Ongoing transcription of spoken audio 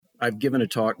I've given a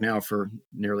talk now for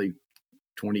nearly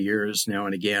 20 years now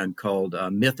and again called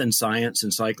Myth and Science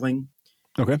in Cycling.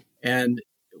 Okay. And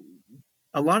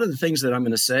a lot of the things that I'm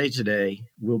going to say today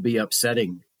will be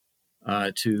upsetting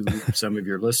to some of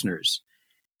your listeners.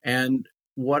 And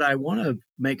what I want to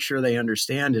make sure they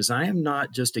understand is I am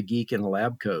not just a geek in a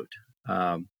lab coat.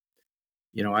 I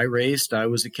raced. I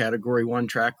was a Category 1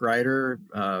 track rider,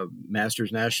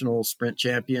 Masters National Sprint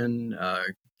champion,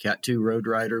 Cat 2 road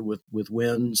rider with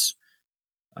wins.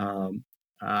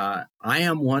 I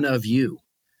am one of you.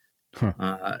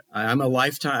 Huh. I'm a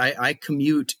lifetime. I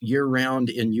commute year round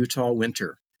in Utah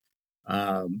winter.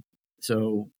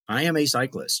 So I am a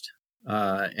cyclist.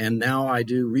 And now I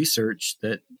do research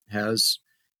that has,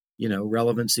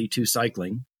 relevancy to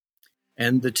cycling.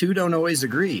 And the two don't always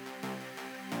agree.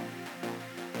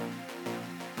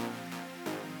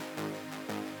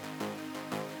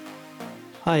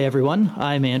 Hi, everyone.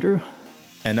 I'm Andrew.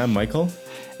 And I'm Michael.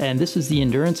 And this is the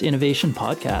Endurance Innovation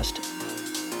Podcast.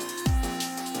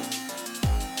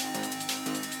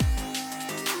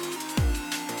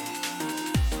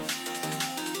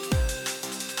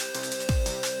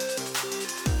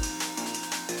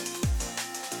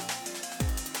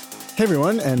 Hey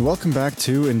everyone, and welcome back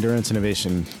to Endurance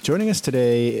Innovation. Joining us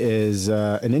today is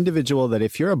an individual that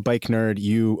if you're a bike nerd,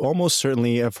 you almost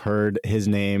certainly have heard his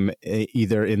name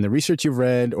either in the research you've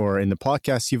read or in the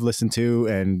podcasts you've listened to.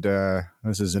 And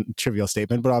this is a trivial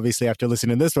statement, but obviously after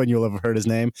listening to this one, you'll have heard his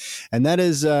name. And that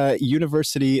is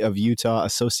University of Utah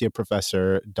Associate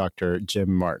Professor Dr.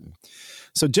 Jim Martin.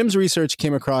 So Jim's research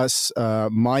came across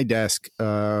my desk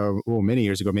many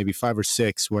years ago, maybe 5 or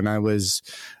 6, when I was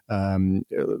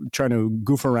trying to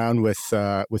goof around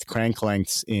with crank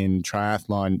lengths in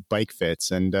triathlon bike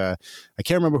fits. And I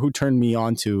can't remember who turned me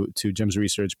on to Jim's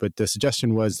research, but the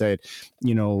suggestion was that,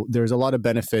 there's a lot of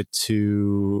benefit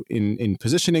to in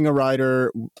positioning a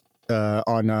rider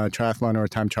on a triathlon or a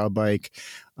time trial bike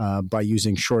by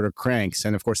using shorter cranks.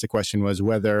 And of course, the question was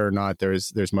whether or not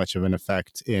there's much of an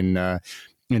effect in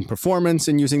performance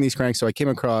in using these cranks. So I came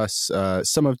across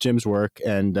some of Jim's work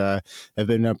and have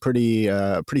been a pretty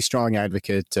strong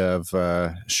advocate of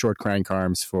short crank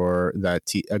arms for that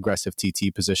aggressive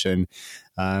TT position.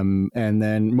 And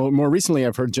then more recently,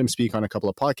 I've heard Jim speak on a couple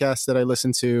of podcasts that I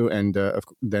listened to, and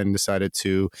then decided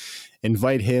to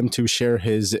invite him to share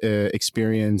his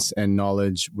experience and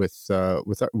knowledge with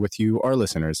you, our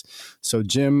listeners. So,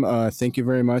 Jim, thank you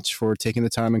very much for taking the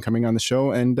time and coming on the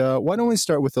show. And why don't we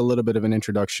start with a little bit of an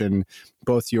introduction,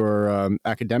 both your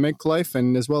academic life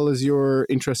and as well as your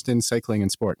interest in cycling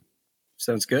and sport.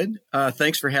 Sounds good.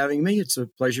 Thanks for having me. It's a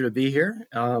pleasure to be here.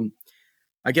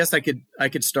 I guess I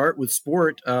could start with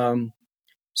sport.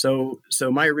 So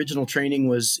my original training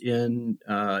was in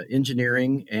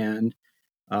engineering, and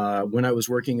when I was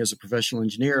working as a professional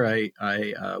engineer, I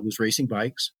was racing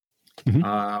bikes. Mm-hmm.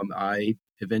 I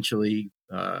eventually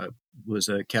was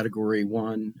a Category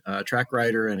 1 track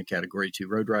rider and a Category 2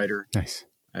 road rider. Nice.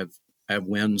 I have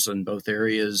wins in both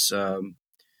areas.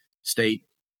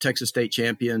 Texas State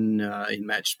champion in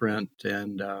match sprint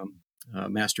and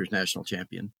Masters National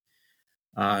champion.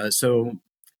 So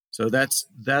that's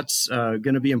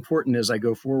going to be important as I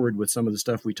go forward with some of the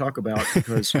stuff we talk about,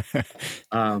 because,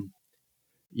 I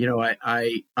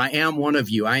am one of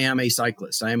you. I am a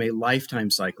cyclist. I am a lifetime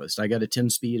cyclist. I got a 10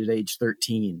 speed at age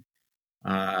 13.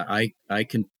 I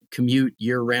can commute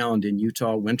year round in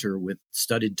Utah winter with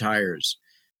studded tires.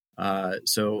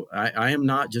 So I am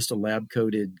not just a lab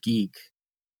coated geek,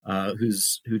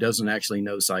 who doesn't actually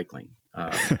know cycling.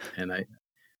 And I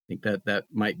think that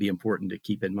might be important to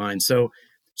keep in mind. So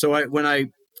when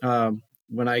I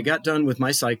got done with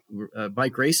my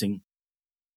bike racing,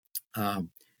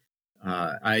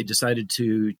 I decided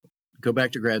to go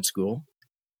back to grad school,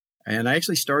 and I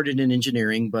actually started in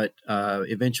engineering, but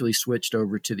eventually switched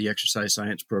over to the exercise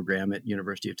science program at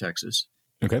University of Texas.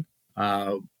 Okay.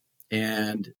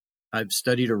 And I've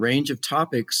studied a range of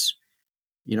topics,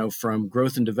 from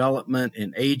growth and development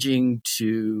and aging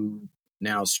to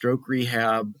now stroke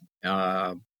rehab,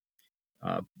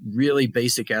 really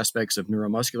basic aspects of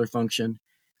neuromuscular function,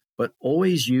 but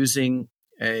always using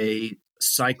a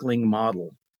cycling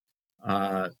model.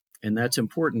 And that's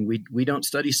important. We don't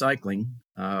study cycling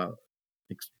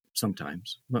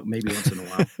sometimes, maybe once in a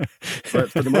while.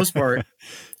 But for the most part,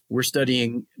 we're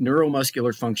studying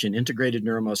neuromuscular function, integrated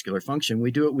neuromuscular function.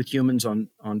 We do it with humans on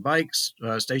bikes,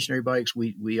 stationary bikes.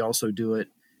 We also do it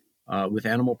with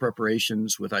animal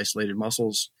preparations, with isolated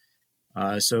muscles.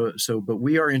 But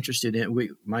we are interested in,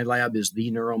 my lab is the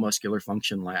neuromuscular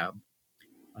function lab.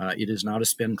 It is not a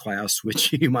spin class,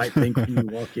 which you might think when you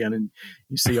walk in and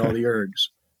you see all the ergs.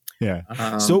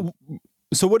 Yeah. So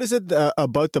So what is it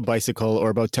about the bicycle or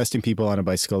about testing people on a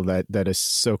bicycle that is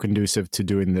so conducive to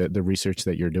doing the research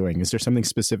that you're doing? Is there something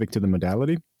specific to the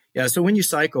modality? Yeah. So when you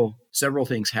cycle, several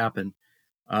things happen.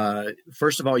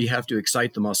 First of all, you have to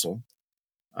excite the muscle.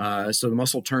 So the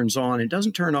muscle turns on. It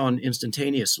doesn't turn on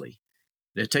instantaneously.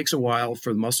 It takes a while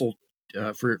for the muscle,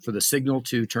 for the signal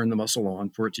to turn the muscle on,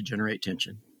 for it to generate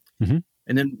tension. Mm-hmm.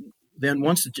 And then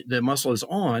once the muscle is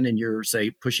on and you're,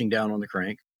 say, pushing down on the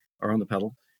crank or on the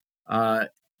pedal, the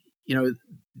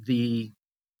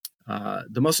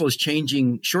muscle is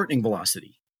shortening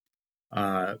velocity.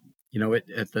 At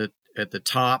the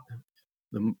top,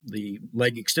 the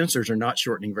leg extensors are not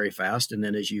shortening very fast, and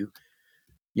then as you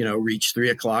reach 3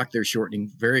 o'clock, they're shortening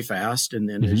very fast, and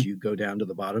then as you go down to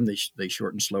the bottom, they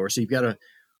shorten slower. So you've got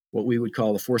what we would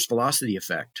call a force velocity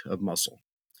effect of muscle.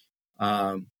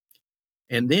 And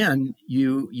then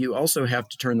you also have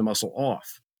to turn the muscle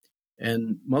off,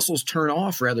 and muscles turn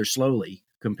off rather slowly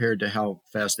compared to how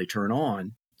fast they turn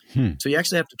on. So you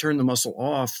actually have to turn the muscle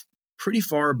off pretty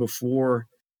far before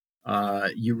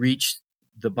you reach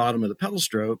the bottom of the pedal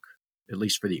stroke, at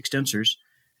least for the extensors,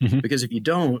 because if you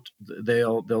don't,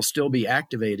 they'll still be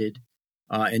activated,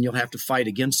 and you'll have to fight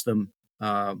against them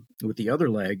with the other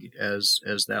leg as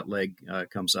that leg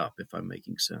comes up, if I'm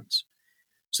making sense.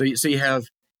 So you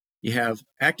have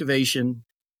activation,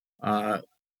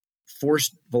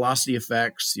 forced velocity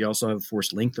effects. You also have a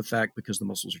forced length effect because the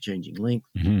muscles are changing length.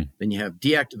 Then you have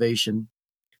deactivation,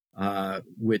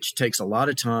 which takes a lot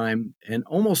of time and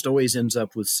almost always ends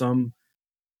up with some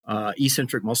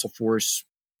eccentric muscle force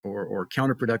or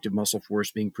counterproductive muscle force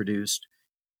being produced.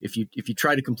 If you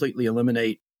try to completely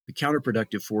eliminate the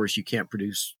counterproductive force, you can't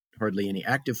produce hardly any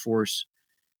active force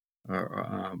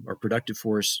or productive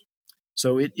force.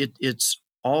 So it's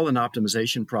all an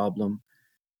optimization problem,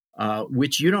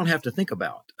 which you don't have to think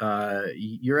about.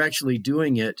 You're actually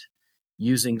doing it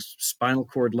using spinal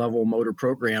cord level motor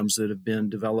programs that have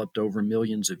been developed over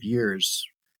millions of years,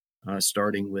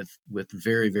 starting with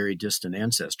very, very distant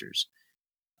ancestors.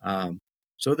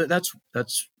 So that's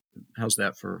how's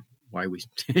that for why we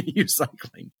use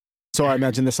cycling. So I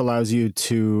imagine this allows you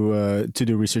to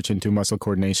do research into muscle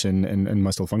coordination and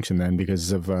muscle function then,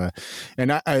 because of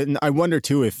and I wonder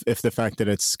too if the fact that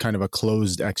it's kind of a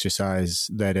closed exercise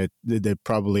that it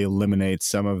probably eliminates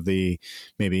some of the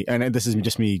maybe, and this is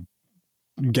just me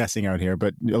guessing out here,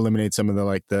 but eliminate some of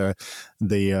the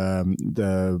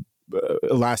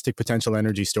elastic potential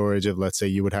energy storage of, let's say,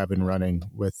 you would have in running,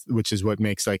 which is what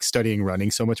makes like studying running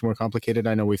so much more complicated.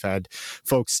 I know we've had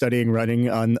folks studying running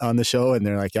on the show, and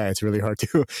they're like, yeah, it's really hard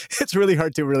to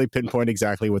really pinpoint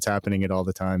exactly what's happening at all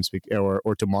the times,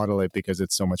 or to model it, because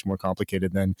it's so much more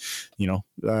complicated than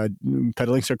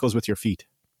pedaling circles with your feet.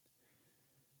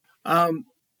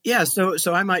 Yeah,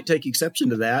 so I might take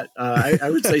exception to that. I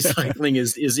would say cycling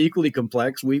is equally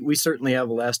complex. We certainly have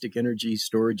elastic energy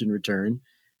storage and return.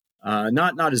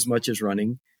 Not as much as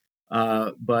running,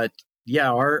 but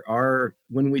yeah, our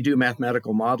when we do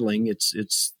mathematical modeling,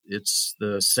 it's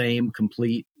the same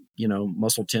complete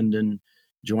muscle tendon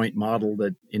joint model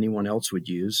that anyone else would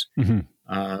use.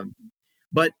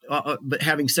 But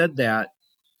having said that,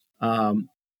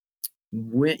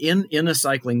 when in a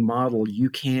cycling model, you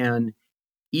can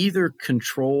either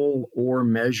control or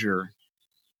measure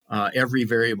every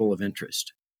variable of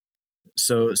interest.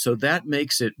 So that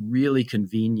makes it really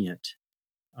convenient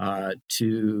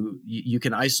you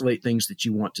can isolate things that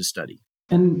you want to study.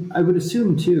 And I would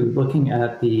assume too, looking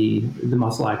at the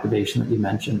muscle activation that you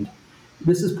mentioned,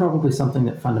 this is probably something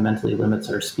that fundamentally limits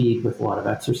our speed with a lot of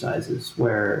exercises,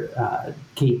 where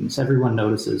cadence, everyone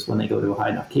notices when they go to a high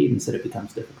enough cadence that it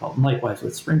becomes difficult. And likewise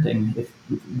with sprinting, if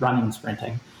running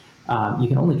sprinting, you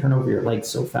can only turn over your legs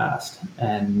so fast,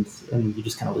 and you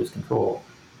just kind of lose control.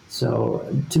 So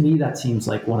to me, that seems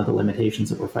like one of the limitations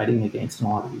that we're fighting against in a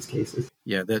lot of these cases.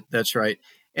 Yeah, that's right.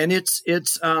 And it's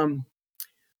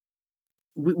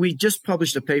we just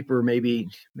published a paper maybe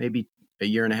a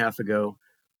year and a half ago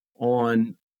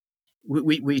on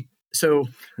so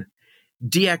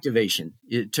deactivation.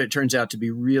 It turns out to be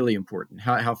really important,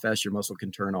 how fast your muscle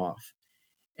can turn off.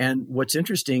 And what's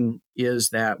interesting is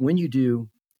that when you do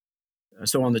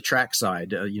so on the track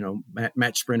side,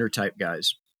 match sprinter type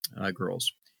guys,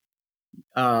 girls.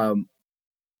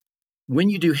 When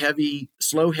you do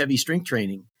slow heavy strength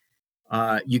training,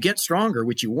 you get stronger,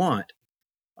 which you want,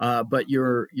 but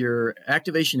your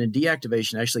activation and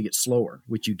deactivation actually get slower,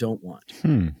 which you don't want.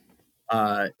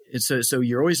 So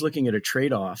you're always looking at a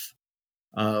trade-off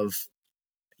of,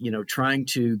 trying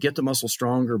to get the muscle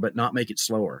stronger but not make it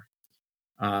slower.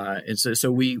 And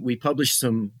so we published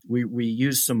we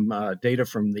used some data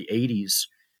from the 80s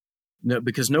No,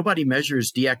 because nobody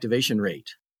measures deactivation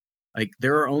rate. Like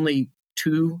there are only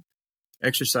 2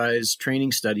 exercise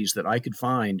training studies that I could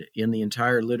find in the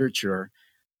entire literature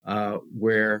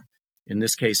where, in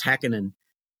this case, Häkkinen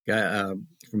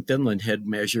from Finland had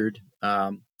measured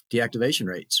deactivation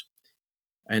rates,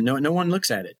 and no one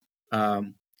looks at it.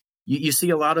 You see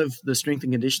a lot of the strength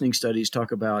and conditioning studies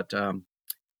talk about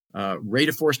rate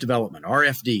of force development,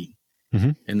 RFD,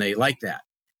 and they like that.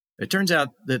 It turns out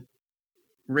that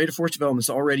rate of force development is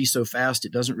already so fast,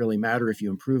 it doesn't really matter if you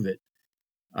improve it.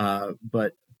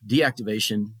 But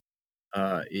deactivation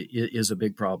is a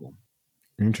big problem.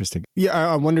 Interesting.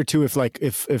 Yeah, I wonder too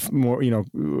if more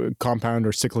compound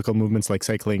or cyclical movements like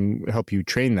cycling help you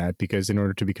train that, because in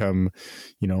order to become,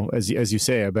 as you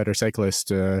say, a better cyclist,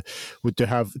 to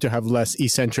have less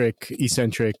eccentric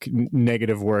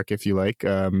negative work, if you like,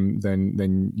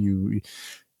 then you.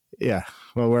 Yeah.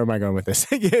 Well, where am I going with this?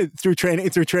 through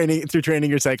training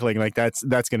your cycling, like that's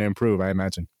going to improve, I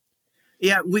imagine.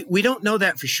 Yeah, we don't know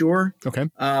that for sure. Okay.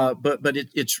 But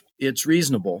it's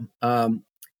reasonable.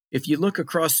 If you look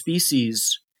across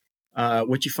species,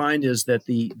 what you find is that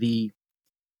the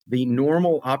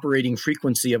normal operating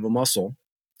frequency of a muscle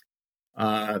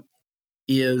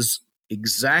is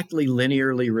exactly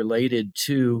linearly related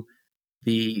to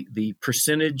the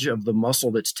percentage of the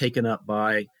muscle that's taken up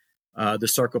by the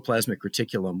sarcoplasmic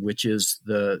reticulum, which is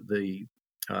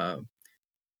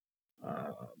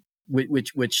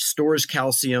which stores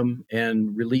calcium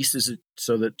and releases it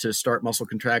so that to start muscle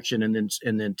contraction, and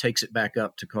then takes it back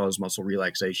up to cause muscle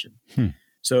relaxation.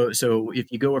 So if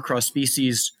you go across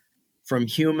species from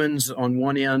humans on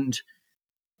one end,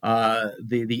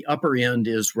 the upper end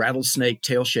is rattlesnake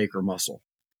tail shaker muscle.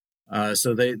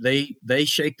 So they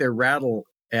shake their rattle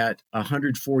at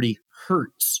 140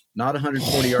 hertz, not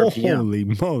 140 RPM. Holy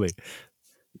moly!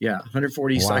 Yeah,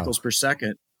 140 cycles per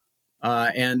second.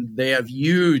 And they have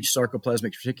huge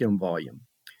sarcoplasmic reticulum volume.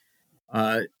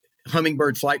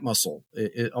 Hummingbird flight muscle,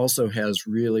 it also has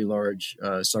really large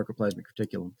sarcoplasmic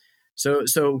reticulum.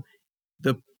 So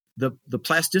the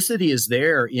plasticity is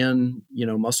there in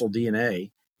muscle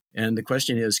DNA, and the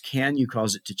question is, can you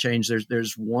cause it to change?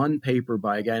 There's one paper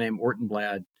by a guy named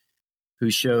Ortenblad who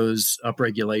shows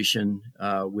upregulation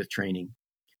with training,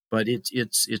 but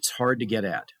it's hard to get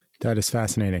at. That is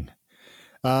fascinating.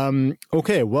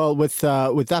 Okay, well, with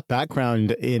that background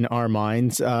in our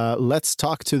minds, let's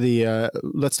talk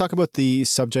about the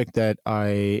subject that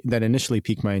initially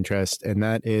piqued my interest, and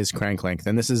that is crank length.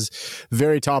 And this is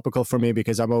very topical for me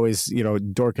because I'm always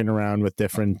dorking around with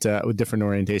different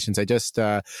orientations.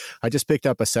 I just picked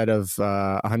up a set of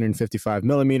 155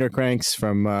 millimeter cranks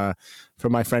from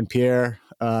my friend Pierre,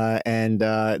 and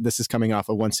this is coming off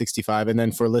a 165. And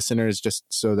then for listeners, just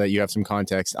so that you have some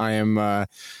context, I am.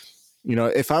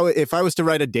 If I was to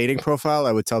write a dating profile,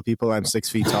 I would tell people I'm 6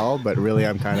 feet tall, but really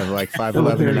I'm kind of like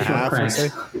 5'11" and a half,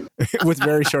 with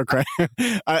very short crank.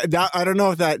 I don't know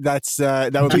if that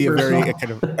would be a very kind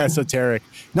of esoteric,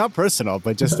 not personal,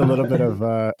 but just a little bit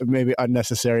of maybe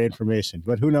unnecessary information.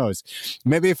 But who knows?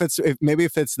 Maybe if it's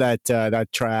that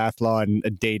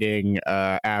triathlon dating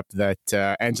app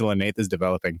that Angela Nath is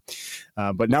developing.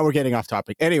 But now we're getting off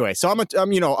topic. Anyway, so I'm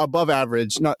above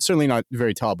average, certainly not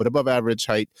very tall, but above average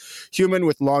height. Human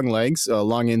with long legs,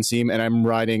 long inseam, and I'm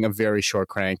riding a very short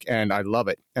crank, and I love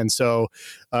it. And so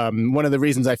one of the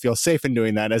reasons I feel safe in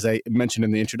doing that, as I mentioned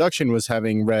in the introduction, was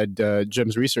having read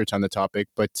Jim's research on the topic.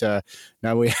 But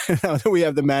now that we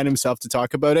have the man himself to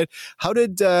talk about it, how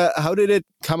did it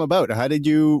come about? Why did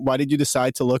you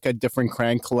decide to look at different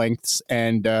crank lengths,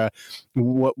 and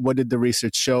what did the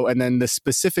research show? And then the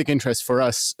specific interest for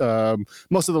us,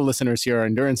 most of the listeners here are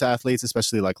endurance athletes,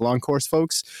 especially like long course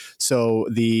folks. So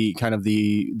the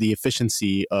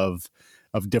efficiency of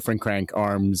different crank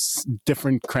arms,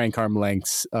 different crank arm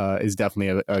lengths is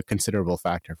definitely a considerable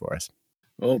factor for us.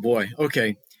 Oh boy.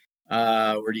 Okay.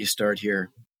 Where do you start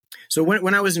here? So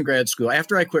when I was in grad school,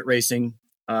 after I quit racing,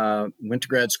 went to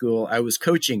grad school, I was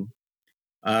coaching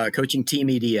Team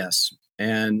EDS.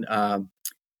 And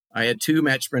I had 2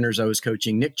 match sprinters I was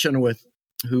coaching, Nick Chenoweth,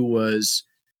 who was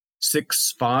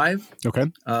 6'5",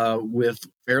 okay, with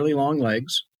fairly long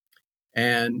legs,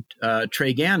 and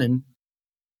Trey Gannon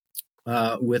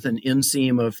with an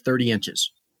inseam of 30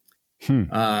 inches.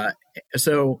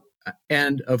 So,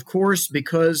 and of course,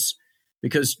 because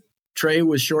Trey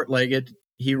was short-legged,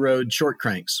 he rode short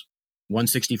cranks,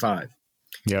 165.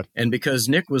 Yeah. And because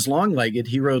Nick was long-legged,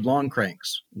 he rode long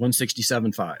cranks,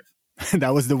 167.5.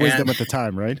 That was the wisdom at the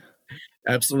time, right?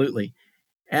 Absolutely.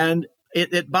 And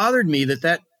it bothered me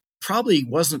that probably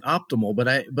wasn't optimal,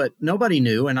 but nobody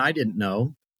knew, and I didn't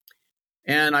know.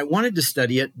 And I wanted to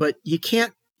study it, but you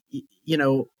can't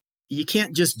you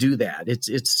can't just do that.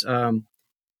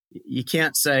 You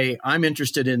can't say, I'm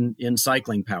interested in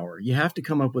cycling power. You have to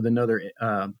come up with another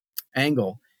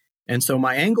angle. And so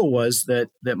my angle was that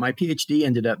my PhD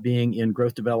ended up being in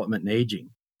growth, development, and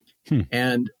aging.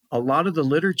 And a lot of the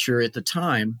literature at the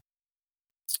time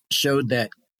showed that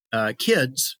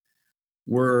kids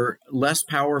were less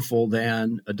powerful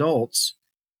than adults,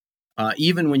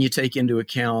 even when you take into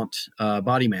account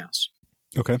body mass.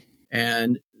 Okay.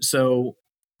 And so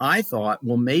I thought,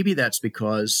 well, maybe that's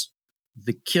because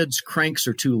the kids' cranks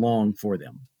are too long for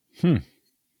them.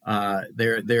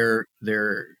 They're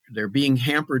being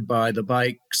hampered by the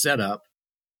bike setup,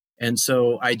 and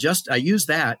so I used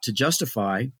that to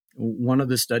justify one of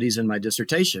the studies in my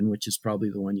dissertation, which is probably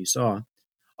the one you saw.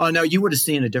 Oh no, you would have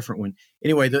seen a different one.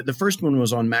 Anyway, the first one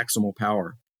was on maximal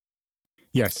power.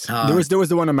 Yes, there was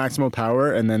the one on maximal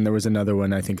power, and then there was another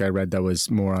one I think I read that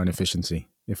was more on efficiency,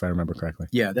 if I remember correctly.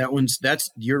 Yeah,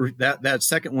 that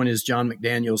second one is John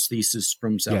McDaniel's thesis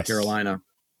from South Carolina.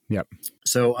 Yep.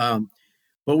 So,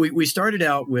 but we started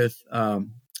out with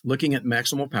looking at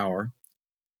maximal power,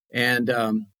 and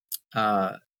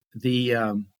I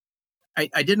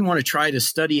didn't want to try to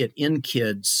study it in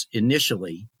kids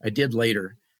initially. I did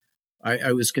later.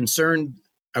 I was concerned.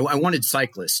 I wanted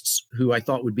cyclists who I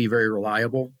thought would be very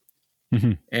reliable.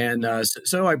 And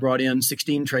so I brought in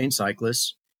 16 trained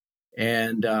cyclists,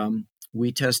 and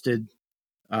we tested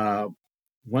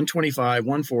 125,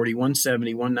 140,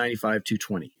 170, 195,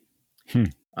 220.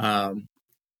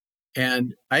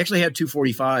 And I actually had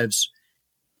 245s.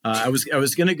 I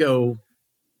was going to go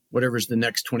whatever's the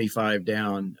next 25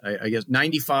 down, I guess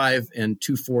 95 and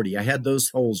 240. I had those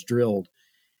holes drilled.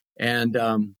 And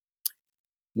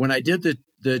when I did the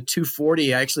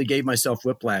 240, I actually gave myself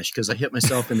whiplash because I hit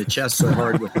myself in the chest so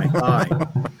hard with my thigh.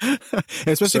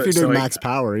 Especially if you're doing max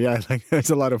power. Yeah, like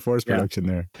there's a lot of force production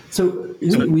there. So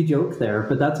we joke there,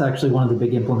 but that's actually one of the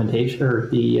big implementation or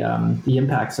the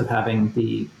impacts of having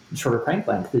the shorter crank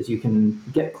length is you can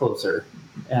get closer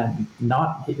and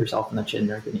not hit yourself in the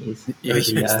chin or the knees.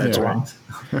 That's right.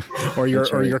 or your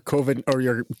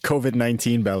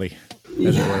COVID-19 belly.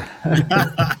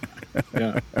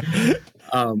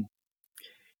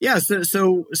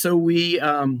 So we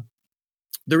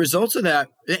the results of that,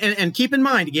 and keep in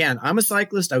mind, again, I'm a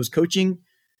cyclist. I was coaching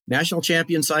national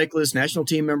champion cyclists, national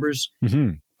team members.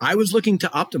 I was looking to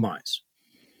optimize,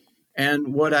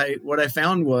 and what I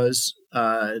found was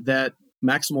that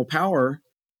maximal power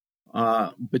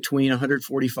between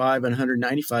 145 and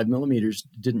 195 millimeters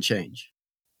didn't change.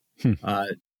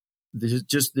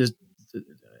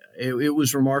 It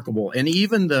was remarkable, and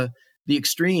even the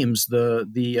extremes,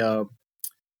 the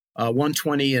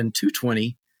 120 and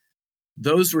 220,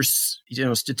 those were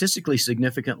statistically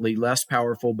significantly less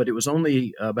powerful, but it was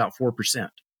only about 4%.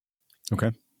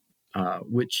 Okay,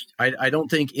 which I don't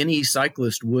think any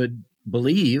cyclist would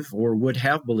believe or would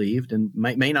have believed, and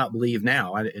may not believe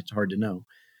now. It's hard to know.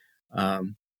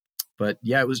 But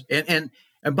yeah, it was. And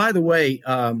by the way,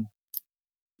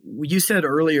 you said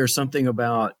earlier something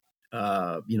about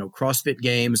CrossFit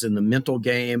games and the mental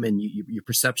game and your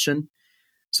perception.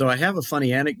 So I have a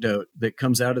funny anecdote that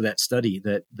comes out of that study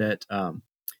that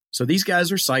so these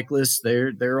guys are cyclists.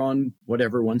 They're on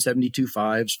whatever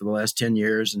 172.5s for the last 10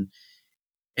 years, and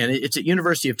it's at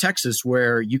University of Texas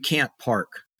where you can't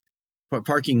park.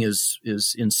 Parking is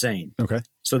insane. Okay.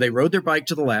 So they rode their bike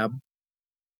to the lab.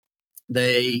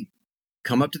 They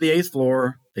come up to the 8th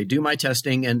floor. They do my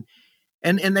testing, and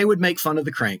they would make fun of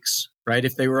the cranks, right?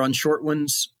 If they were on short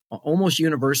ones, almost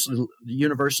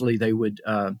universally they would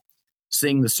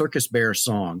sing the Circus Bear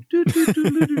song.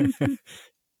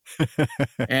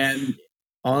 And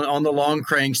on the long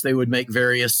cranks, they would make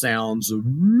various sounds.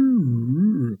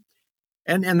 And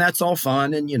that's all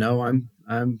fun. And, I'm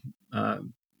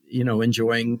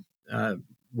enjoying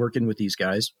working with these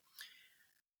guys.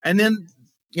 And then,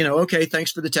 okay,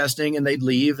 thanks for the testing. And they'd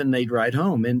leave and they'd ride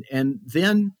home. And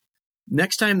then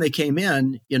next time they came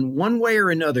in one way or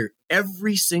another,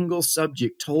 every single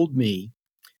subject told me,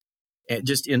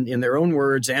 just in their own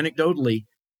words, anecdotally,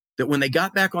 that when they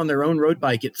got back on their own road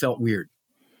bike, it felt weird.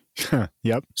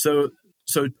 Yep. So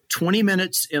 20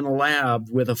 minutes in a lab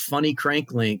with a funny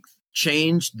crank length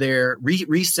changed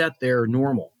reset their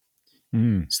normal,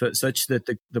 such that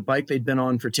the bike they'd been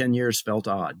on for 10 years felt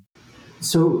odd.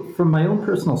 So from my own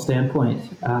personal standpoint,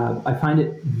 I find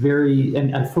it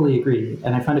and I fully agree,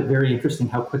 and I find it very interesting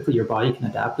how quickly your body can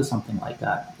adapt to something like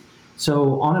that.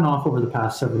 So on and off over the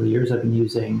past several years, I've been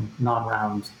using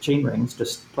non-round chain rings,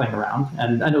 just playing around.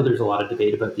 And I know there's a lot of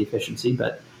debate about the efficiency,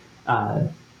 but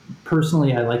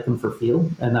personally, I like them for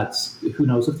feel, and that's, who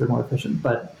knows if they're more efficient.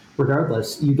 But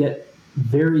regardless, you get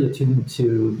very attuned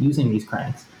to using these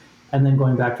cranks. And then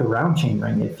going back to a round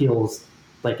chainring, it feels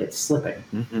like it's slipping.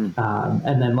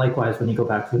 And then likewise, when you go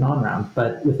back to the non-round,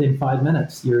 but within 5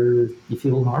 minutes, you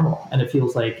feel normal, and it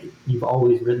feels like you've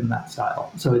always ridden that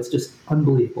style. So it's just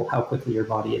unbelievable how quickly your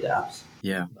body adapts.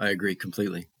 Yeah, I agree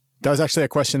completely. That was actually a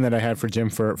question that I had for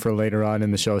Jim for later on in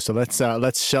the show. So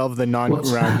let's shelve the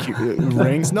non-round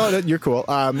rings. No, you're cool.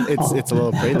 It's a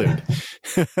little prelude,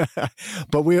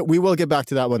 but we will get back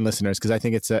to that one, listeners, because I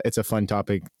think it's a fun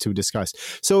topic to discuss.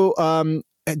 So,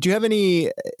 do you have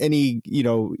any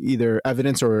either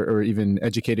evidence or even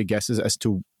educated guesses as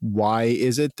to why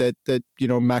is it that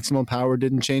maximum power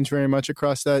didn't change very much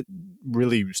across that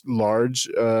really large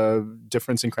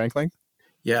difference in crank length?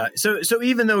 Yeah. So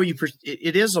even though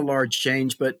it is a large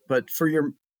change, but for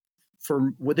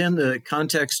within the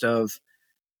context of,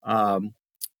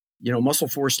 muscle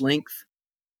force length,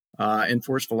 and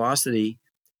force velocity,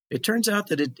 it turns out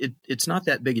that it's not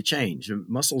that big a change.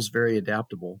 Muscle's very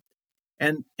adaptable.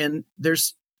 And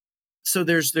there's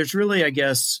really, I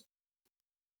guess,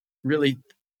 really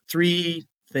three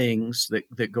things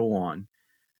that go on.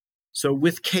 So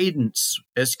with cadence,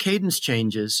 as cadence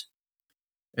changes,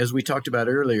 as we talked about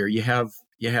earlier, you have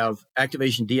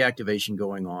activation, deactivation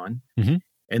going on. Mm-hmm.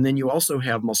 And then you also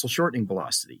have muscle shortening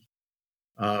velocity,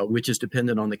 which is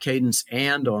dependent on the cadence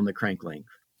and on the crank length.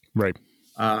 Right.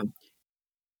 And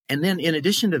then in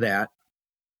addition to that,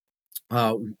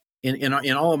 in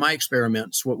all of my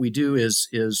experiments, what we do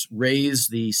is raise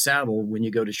the saddle when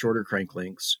you go to shorter crank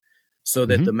lengths so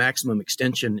that the maximum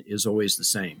extension is always the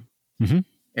same. Mm-hmm.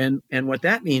 And what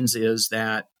that means is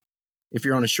that if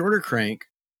you're on a shorter crank,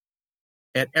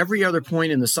 at every other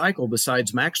point in the cycle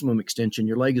besides maximum extension,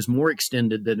 your leg is more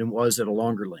extended than it was at a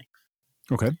longer length.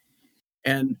 Okay.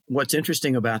 And what's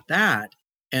interesting about that,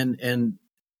 and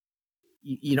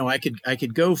I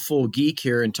could go full geek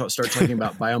here and start talking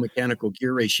about biomechanical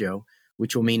gear ratio,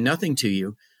 which will mean nothing to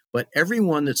you. But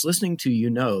everyone that's listening to you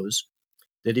knows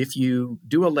that if you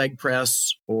do a leg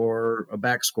press or a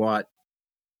back squat,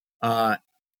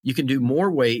 you can do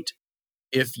more weight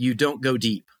if you don't go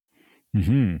deep.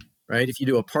 Mm-hmm. Right? If you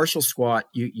do a partial squat,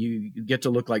 you get to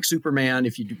look like Superman.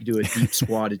 If you do a deep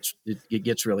squat, it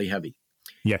gets really heavy.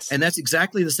 Yes. And that's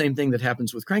exactly the same thing that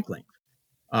happens with crank length.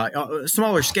 A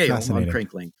smaller scale on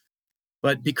crank length.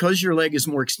 But because your leg is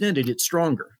more extended, it's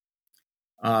stronger.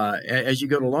 As you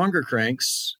go to longer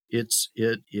cranks, it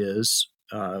is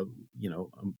a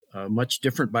much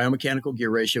different biomechanical gear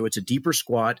ratio. It's a deeper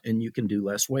squat, and you can do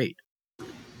less weight.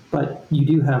 But you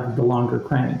do have the longer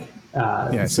crank.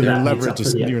 So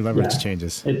your leverage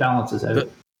changes. It balances out.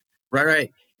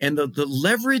 Right. And the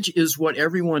leverage is what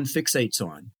everyone fixates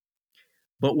on.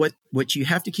 But what you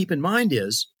have to keep in mind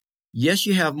is, yes,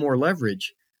 you have more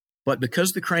leverage, but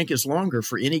because the crank is longer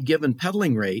for any given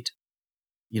pedaling rate,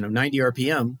 90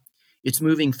 RPM, it's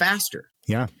moving faster.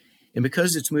 Yeah. And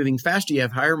because it's moving faster, you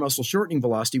have higher muscle shortening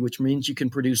velocity, which means you can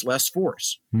produce less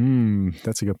force.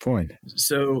 That's a good point.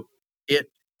 So it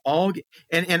all,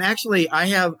 and actually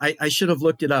I should have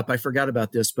looked it up. I forgot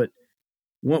about this, but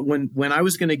when I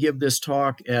was going to give this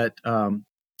talk at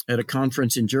a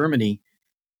conference in Germany,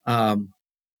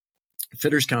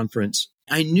 Fitters Conference,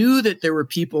 I knew that there were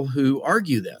people who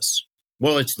argue this.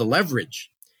 Well, it's the leverage.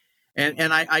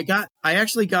 And I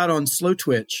actually got on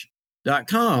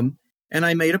slowtwitch.com and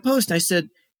I made a post and I said,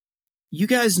 you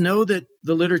guys know that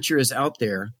the literature is out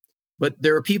there, but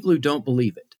there are people who don't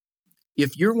believe it.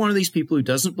 If you're one of these people who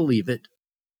doesn't believe it,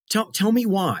 tell me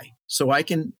why, so I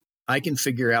can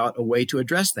figure out a way to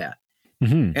address that.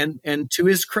 Mm-hmm. And to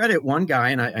his credit, one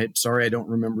guy, and I'm sorry I don't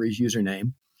remember his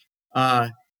username,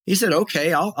 he said,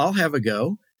 okay, I'll have a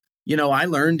go. I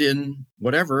learned in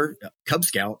whatever Cub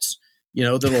Scouts,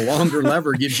 that a longer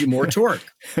lever gives you more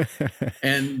torque.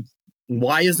 And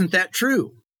why isn't that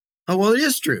true? Oh, well, it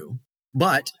is true,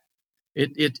 but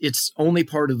it's only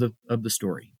part of the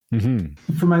story.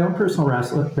 Mm-hmm. For my own personal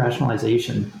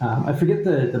rationalization, I forget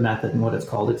the method and what it's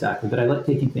called exactly, but I like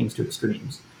taking things to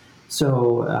extremes.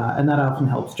 So, and that often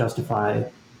helps justify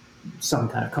some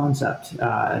kind of concept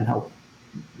and help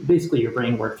basically your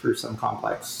brain work through some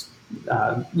complex,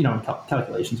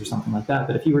 calculations or something like that.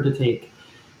 But if you were to take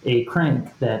a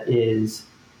crank that is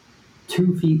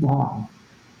 2 feet long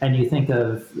and you think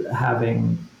of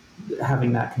having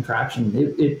that contraction,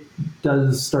 it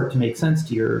does start to make sense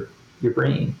to your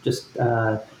brain, just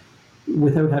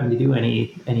without having to do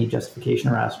any justification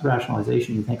or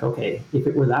rationalization. You think, okay, if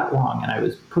it were that long and I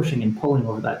was pushing and pulling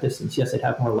over that distance, yes, I'd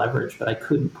have more leverage, but I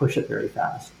couldn't push it very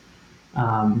fast.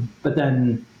 But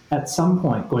then at some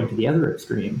point, going to the other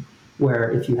extreme,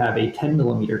 where if you have a 10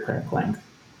 millimeter crank length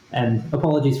And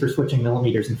apologies for switching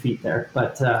millimeters and feet there,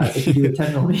 but if you do a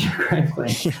 10 millimeter crank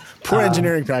length, poor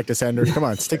engineering practice, Anders. Come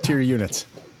on, stick to your units.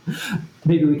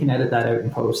 Maybe we can edit that out in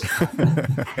post.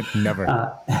 Never.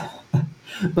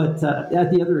 But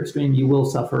at the other extreme, you will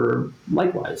suffer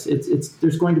likewise.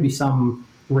 There's going to be some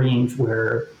range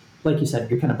where, like you said,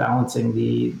 you're kind of balancing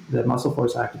the muscle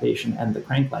force activation and the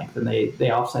crank length, and they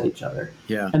offset each other.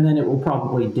 Yeah. And then it will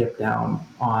probably dip down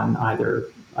on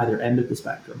either end of the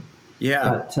spectrum. Yeah.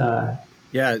 But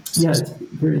it's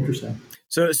very interesting.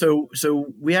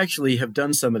 So we actually have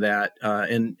done some of that.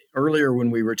 And earlier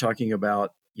when we were talking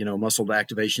about, muscle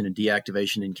activation and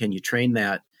deactivation and can you train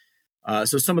that?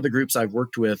 So some of the groups I've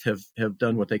worked with have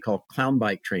done what they call clown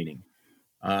bike training,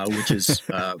 which is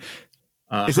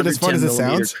is it as fun as it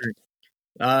sounds?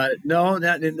 No,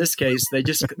 not in this case.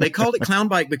 They called it clown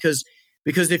bike because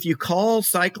if you call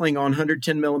cycling on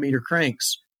 110 millimeter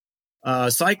cranks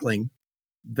cycling,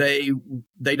 they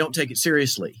don't take it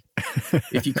seriously.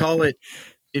 If you call it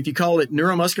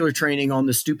neuromuscular training on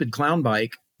the stupid clown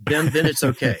bike, then it's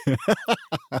okay.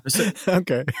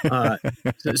 Okay.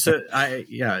 There's a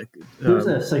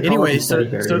psychology study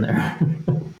buried in there.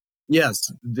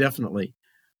 Yes, definitely.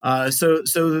 So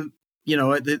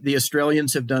the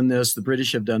Australians have done this. The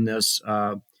British have done this.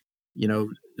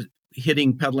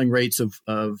 Hitting pedaling rates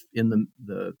of in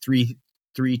the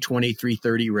 320,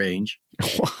 330 range.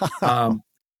 Wow.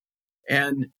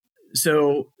 And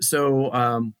so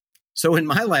in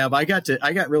my lab, I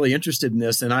got really interested in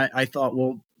this, and I thought,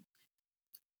 well,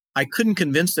 I couldn't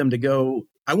convince them to go.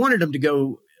 I wanted them to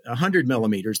go 100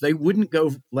 millimeters. They wouldn't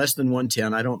go less than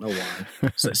 110. I don't know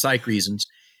why, psych reasons.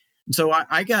 And so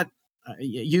I got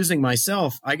using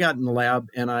myself. I got in the lab,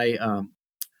 and I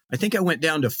think I went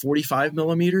down to 45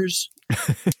 millimeters,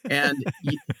 and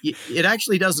it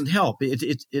actually doesn't help.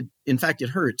 It in fact, it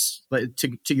hurts. But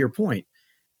to your point,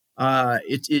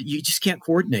 you just can't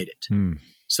coordinate it.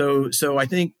 So I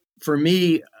think for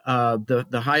me,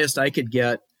 the highest I could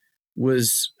get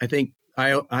was, I think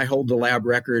I hold the lab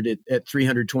record at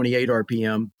 328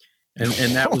 RPM,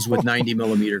 and that was with 90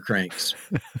 millimeter cranks.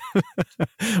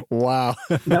 Wow.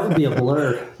 That would be a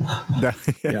blur.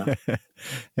 Yeah.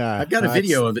 I've got a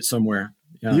video of it somewhere.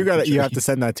 Yeah, you have to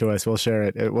send that to us. We'll share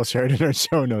it. We'll share it in our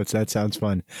show notes. That sounds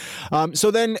fun. So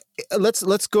then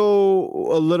let's go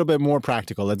a little bit more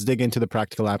practical. Let's dig into the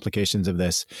practical applications of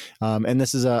this. And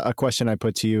this is a question I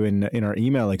put to you in our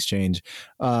email exchange.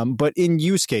 But in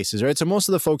use cases, right? So most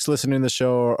of the folks listening to the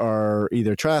show are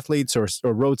either triathletes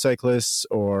or road cyclists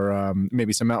or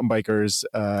maybe some mountain bikers.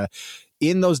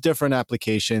 In those different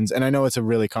applications, and I know it's a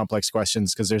really complex question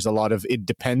because there's a lot of it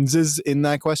depenses in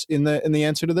that question in the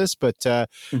answer to this. But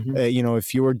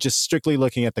if you were just strictly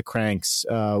looking at the cranks,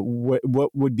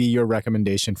 what would be your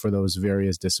recommendation for those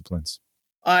various disciplines?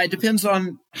 It depends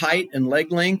on height and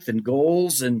leg length and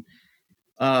goals and.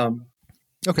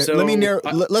 Okay, so, let me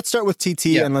let's start with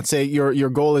TT, and let's say your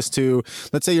goal is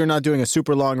let's say you're not doing a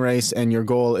super long race and your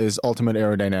goal is ultimate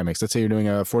aerodynamics. Let's say you're doing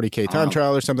a 40K time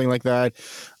trial or something like that,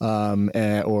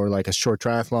 or like a short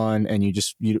triathlon, and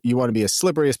you want to be as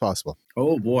slippery as possible.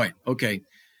 Oh boy. Okay.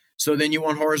 So then you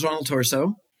want horizontal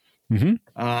torso. And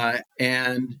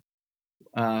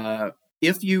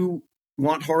if you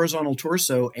want horizontal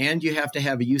torso and you have to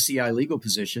have a UCI legal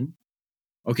position,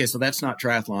 okay, so that's not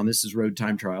triathlon. This is road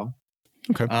time trial.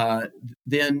 Okay.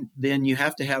 Then you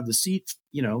have to have the seat,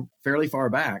 fairly far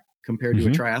back compared to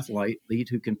a triathlete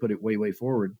who can put it way, way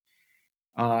forward.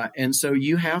 And so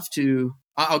you have to.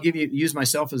 I'll use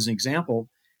myself as an example.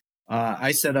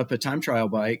 I set up a time trial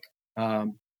bike,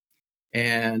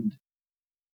 and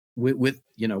with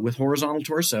horizontal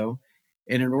torso,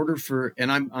 and in order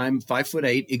and I'm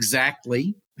 5'8"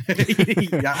 exactly.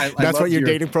 That's what your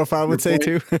dating profile would say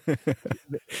too.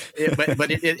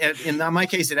 but in my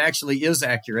case, it actually is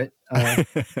accurate.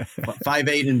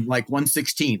 5'8" and like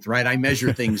 1/16, right? I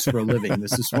measure things for a living.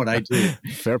 This is what I do.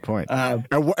 Fair point.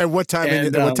 At what time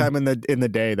in the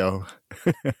day though?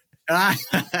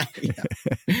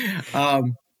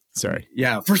 Sorry.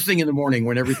 Yeah, first thing in the morning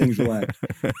when everything's relaxed.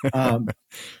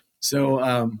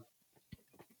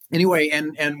 Anyway,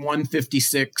 and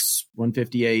 156,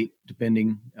 158,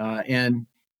 depending. And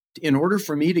in order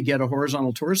for me to get a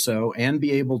horizontal torso and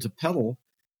be able to pedal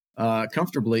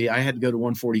comfortably, I had to go to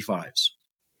 145s.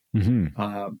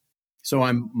 So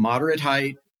I'm moderate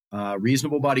height,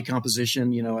 reasonable body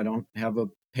composition. I don't have a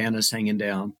pannus hanging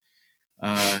down.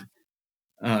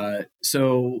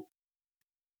 So,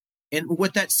 and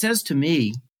what that says to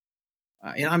me,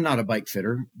 and I'm not a bike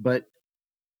fitter, but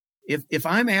if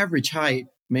I'm average height,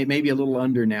 maybe a little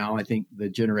under now. I think the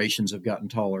generations have gotten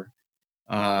taller.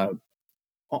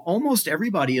 Almost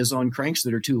everybody is on cranks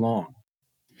that are too long.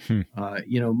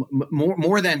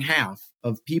 More than half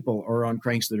of people are on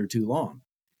cranks that are too long.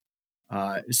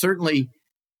 Certainly,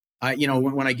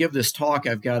 when I give this talk,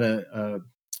 I've got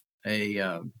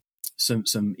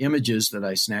some images that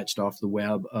I snatched off the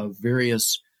web of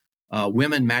various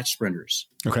women match sprinters.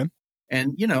 Okay.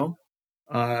 And,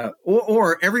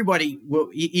 or everybody will,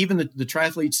 even the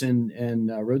triathletes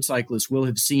and road cyclists will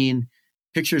have seen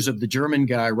pictures of the German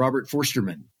guy, Robert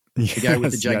Forstermann, the guy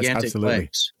with the gigantic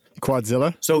legs.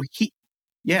 Quadzilla. So he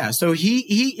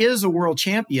is a world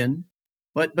champion,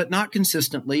 but not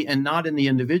consistently and not in the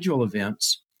individual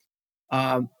events.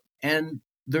 And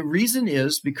the reason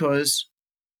is because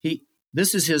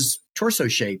this is his torso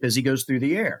shape as he goes through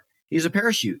the air. He's a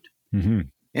parachute. Mm-hmm.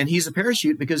 And he's a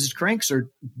parachute because his cranks are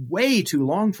way too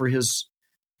long for his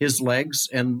legs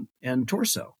and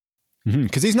torso.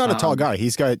 Because he's not a tall guy.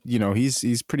 He's got, he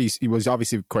was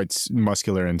obviously quite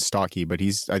muscular and stocky, but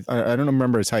I don't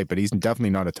remember his height, but he's definitely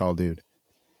not a tall dude.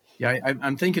 Yeah,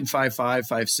 I'm thinking 5'5",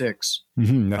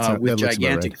 5'6", that with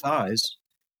gigantic thighs.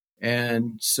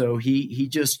 And so he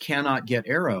just cannot get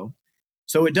aero.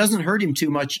 So it doesn't hurt him too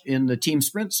much in the team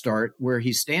sprint start where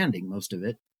he's standing most of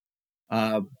it.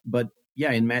 But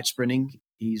yeah, in match sprinting,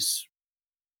 he's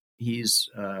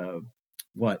an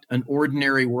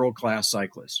ordinary world-class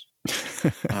cyclist.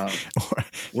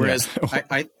 Whereas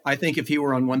I think if he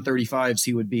were on 135s,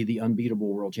 he would be the unbeatable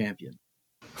world champion.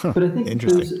 But I think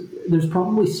there's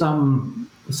probably some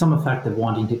effect of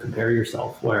wanting to compare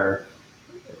yourself where,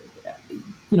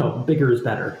 bigger is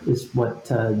better is what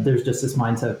there's just this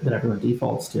mindset that everyone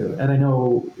defaults to. And I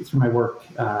know through my work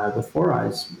with Four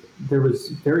Eyes, there was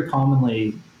very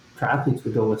commonly triathletes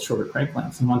would go with shorter crank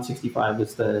lengths, and 165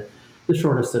 is the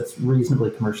shortest that's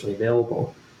reasonably commercially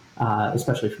available,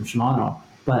 especially from Shimano.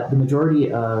 But the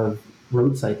majority of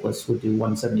road cyclists would do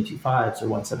 172.5s or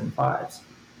 175s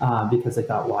because they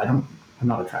thought, well, I'm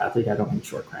not a triathlete, I don't need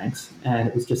short cranks. And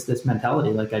it was just this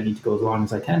mentality, like I need to go as long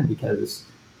as I can because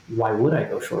why would I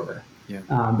go shorter? Yeah.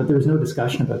 But there was no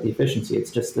discussion about the efficiency.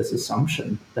 It's just this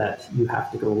assumption that you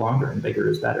have to go longer and bigger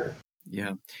is better.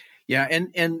 Yeah. Yeah.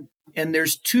 And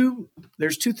there's two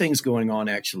things going on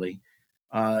actually.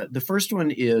 The first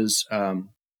one is the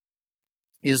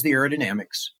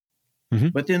aerodynamics,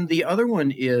 but then the other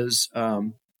one is,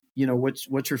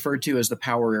 what's referred to as the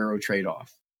power aero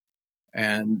trade-off.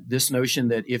 And this notion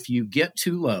that if you get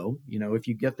too low, if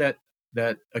you get that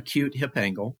acute hip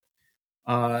angle,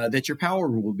 that your power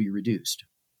will be reduced.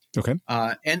 Okay.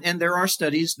 And there are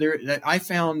studies there that I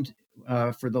found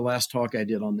for the last talk I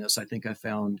did on this. I think I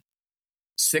found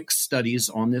 6 studies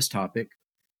on this topic.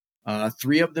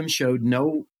 3 of them showed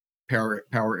no power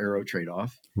aero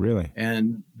trade-off. Really?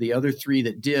 And the other 3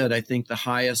 that did, I think the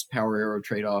highest power aero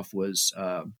trade-off was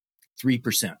 3%.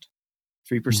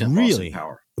 3% loss of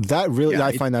power. That really,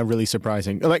 I find that really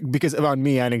surprising. Like, because about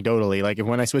me anecdotally, like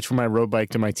when I switch from my road bike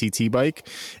to my TT bike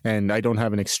and I don't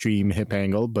have an extreme hip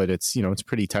angle, but it's, it's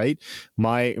pretty tight.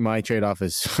 My trade-off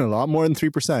is a lot more than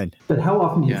 3%. But how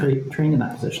often do you train in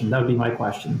that position? That would be my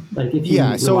question. Like if you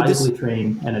reliably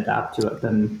train and adapt to it,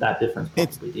 then that difference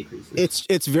probably decreases.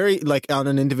 It's very, like on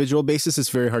an individual basis, it's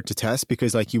very hard to test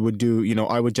because like you would do,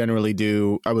 I would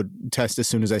test as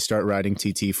soon as I start riding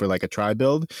TT for like a tri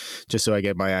build, just so I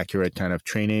get my accurate kind of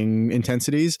training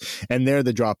intensities, and there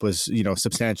the drop was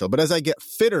substantial. But as I get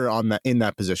fitter in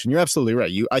that position, you're absolutely right.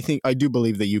 I do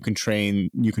believe that you can train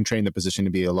the position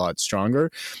to be a lot stronger.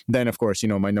 Then of course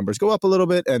my numbers go up a little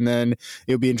bit, and then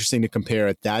it'll be interesting to compare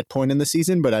at that point in the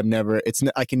season. But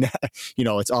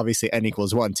it's obviously N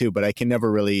equals 1 too, but I can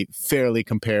never really fairly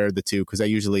compare the two because I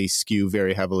usually skew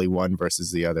very heavily one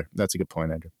versus the other. That's a good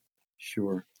point, Andrew.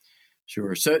 Sure.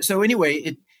 So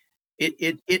anyway,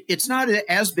 it's not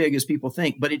as big as people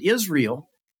think, but it is real.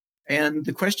 And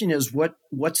the question is,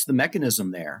 what's the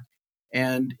mechanism there?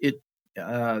 And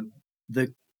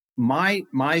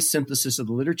my synthesis of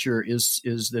the literature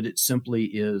is that it simply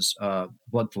is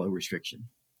blood flow restriction.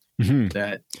 Mm-hmm.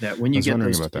 That when you get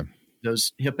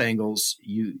those hip angles,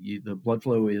 the blood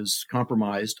flow is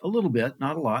compromised a little bit,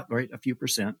 not a lot, right? A few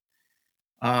percent.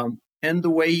 And the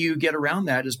way you get around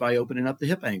that is by opening up the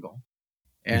hip angle.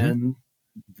 And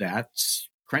that's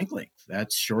crank length.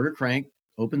 That's shorter crank,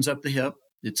 opens up the hip.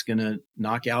 It's going to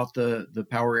knock out the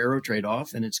power aero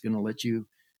trade-off, and it's going to let you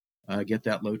get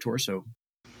that low torso.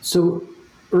 So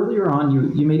earlier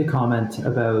on, you made a comment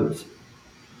about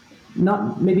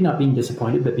maybe not being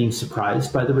disappointed, but being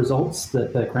surprised by the results,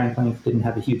 that the crank length didn't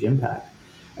have a huge impact.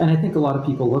 And I think a lot of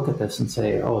people look at this and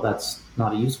say, oh, that's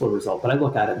not a useful result. But I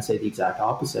look at it and say the exact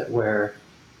opposite, where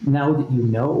now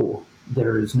that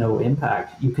there's no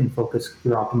impact, you can focus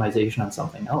your optimization on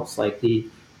something else. Like the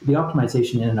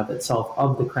optimization in and of itself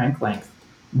of the crank length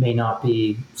may not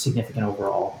be significant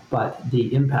overall, but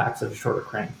the impacts of a shorter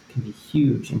crank can be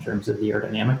huge in terms of the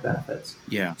aerodynamic benefits.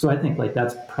 Yeah. So I think like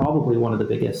that's probably one of the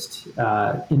biggest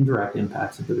indirect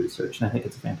impacts of the research, and I think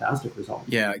it's a fantastic result.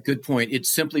 Yeah, good point. It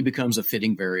simply becomes a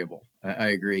fitting variable. I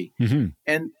agree.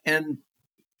 And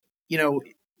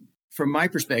from my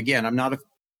perspective, again, I'm not a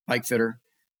bike fitter,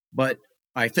 but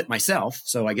I fit myself,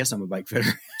 so I guess I'm a bike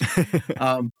fitter.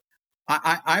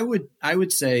 I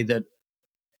would say that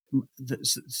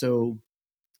so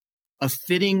a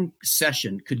fitting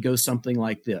session could go something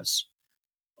like this.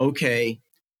 Okay,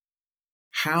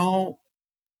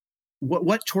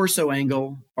 what torso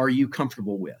angle are you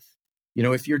comfortable with?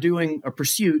 If you're doing a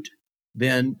pursuit,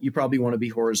 then you probably want to be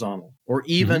horizontal, or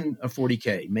even a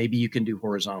 40K. Maybe you can do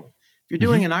horizontal. If you're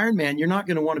doing an Ironman, you're not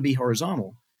going to want to be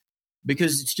horizontal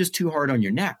because it's just too hard on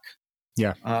your neck.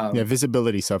 Yeah.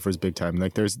 Visibility suffers big time.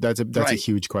 Like that's a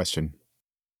huge question.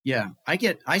 Yeah.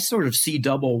 I sort of see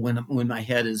double when my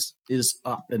head is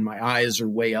up and my eyes are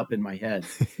way up in my head.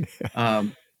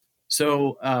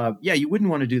 You wouldn't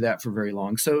want to do that for very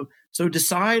long. So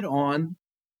decide on,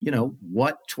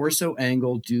 what torso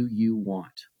angle do you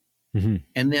want?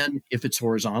 And then if it's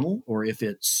horizontal or if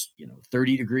it's,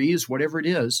 30 degrees, whatever it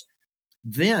is,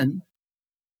 then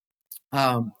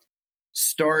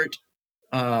start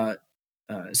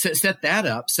set that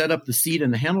up, set up the seat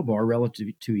and the handlebar relative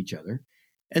to each other,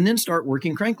 and then start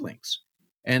working crank lengths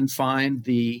and find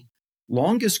the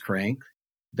longest crank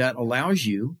that allows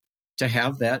you to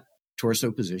have that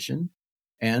torso position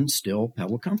and still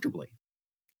pedal comfortably.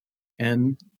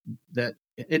 And that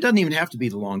it doesn't even have to be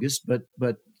the longest, but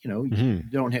you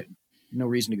don't have no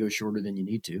reason to go shorter than you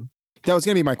need to. That was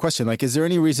going to be my question. Like, is there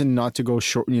any reason not to go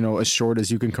short, as short as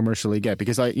you can commercially get?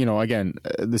 Because again,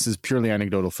 this is purely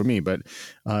anecdotal for me, but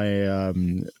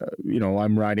I'm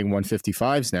riding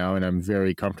 155s now and I'm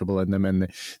very comfortable in them.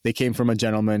 And they came from a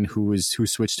gentleman who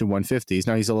switched to 150s.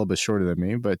 Now he's a little bit shorter than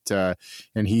me, but,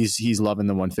 and he's loving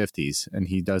the 150s and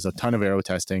he does a ton of aero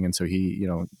testing. And so he,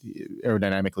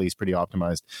 aerodynamically is pretty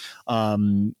optimized.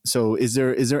 So is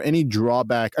there any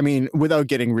drawback? I mean, without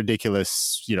getting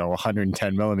ridiculous,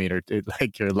 110 millimeter,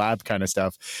 like your lab kind of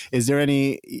stuff, is there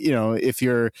any, if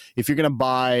you're going to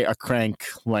buy a crank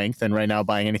length, and right now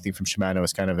buying anything from Shimano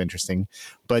is kind of interesting,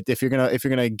 but if you're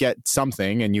going to get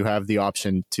something and you have the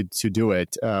option to do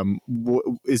it,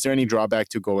 is there any drawback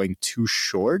to going too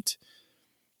short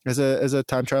as a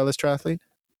time trialist triathlete?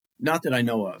 Not that I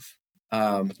know of.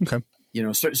 Okay.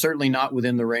 Certainly not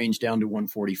within the range down to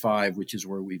 145, which is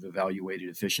where we've evaluated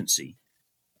efficiency.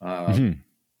 And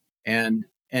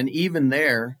even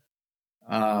there,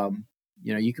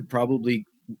 you could probably,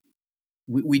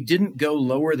 we didn't go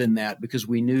lower than that because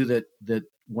we knew that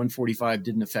 145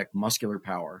 didn't affect muscular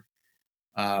power.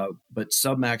 But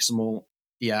submaximal,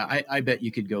 I bet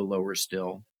you could go lower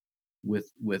still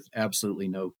with absolutely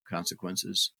no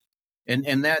consequences.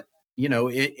 And that,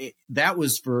 that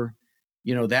was for,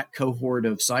 that cohort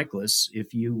of cyclists.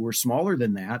 If you were smaller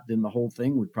than that, then the whole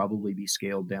thing would probably be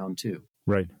scaled down too.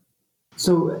 Right.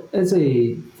 So as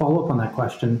a follow-up on that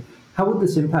question, how would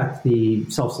this impact the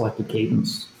self-selected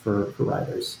cadence for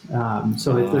riders?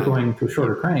 So if they're going to a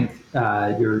shorter crank,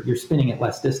 you're spinning at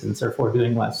less distance, therefore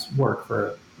doing less work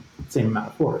for the same amount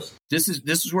of force. This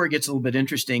is where it gets a little bit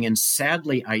interesting, and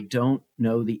sadly, I don't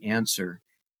know the answer.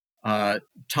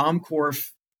 Tom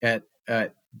Korf at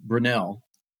Brunel,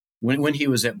 when he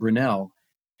was at Brunel,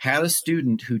 had a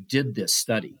student who did this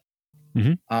study.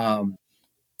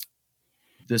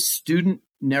 The student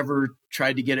never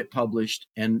tried to get it published,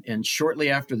 and shortly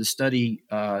after the study,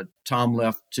 Tom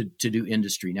left to do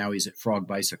industry. Now he's at Frog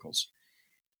Bicycles.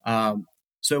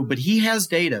 But he has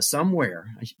data somewhere.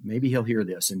 Maybe he'll hear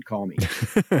this and call me.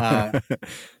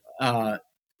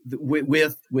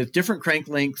 With different crank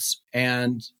lengths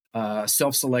and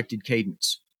self-selected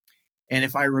cadence. And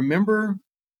if I remember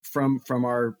from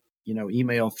our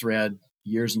email thread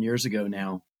years and years ago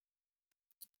now,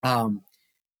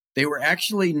 they were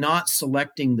actually not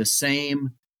selecting the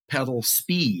same pedal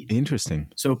speed. Interesting.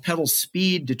 So pedal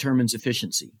speed determines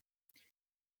efficiency.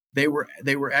 They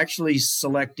were actually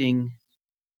selecting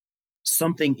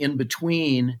something in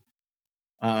between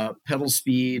pedal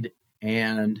speed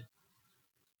and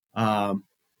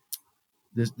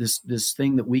this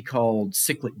thing that we called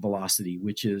cyclic velocity,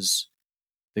 which is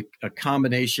a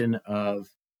combination of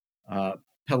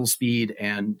pedal speed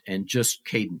and just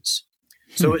cadence.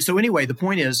 So anyway, the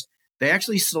point is they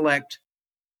actually select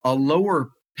a lower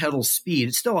pedal speed.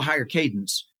 It's still a higher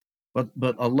cadence,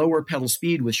 but a lower pedal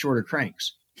speed with shorter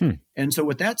cranks. And so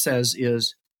what that says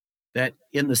is that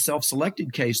in the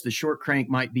self-selected case, the short crank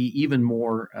might be even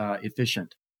more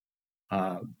efficient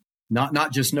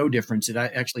not just no difference. It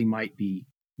actually might be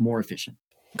more efficient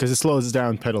because it slows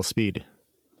down pedal speed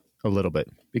a little bit.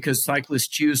 Because cyclists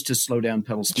choose to slow down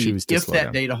pedal speed if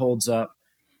that data holds up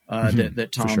that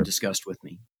Tom discussed with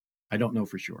me. I don't know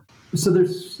for sure. So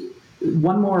there's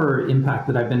one more impact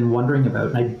that I've been wondering about,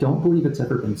 and I don't believe it's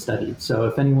ever been studied. So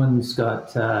if anyone's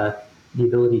got the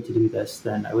ability to do this,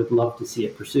 then I would love to see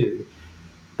it pursued.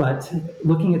 But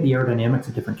looking at the aerodynamics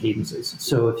of different cadences.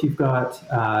 So if you've got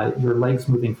your legs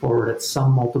moving forward at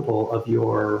some multiple of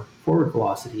your forward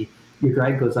velocity, your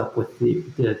drag goes up with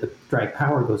the drag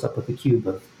power goes up with the cube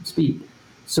of speed.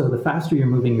 So the faster you're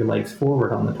moving your legs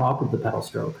forward on the top of the pedal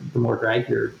stroke, the more drag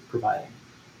you're providing.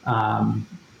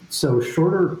 So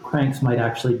shorter cranks might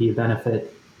actually be a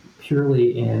benefit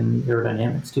purely in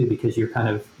aerodynamics too, because you're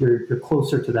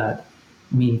closer to that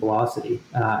mean velocity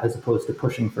as opposed to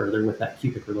pushing further with that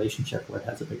cubic relationship where it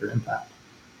has a bigger impact.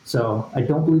 So I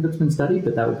don't believe it's been studied,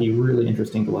 but that would be really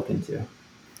interesting to look into.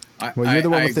 Well, you're the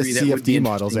one with the CFD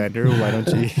models, Andrew. Why don't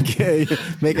you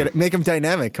make them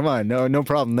dynamic? Come on, no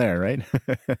problem there, right?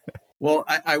 Well,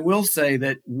 I will say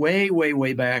that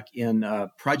way back in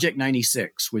Project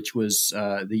 96, which was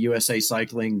the USA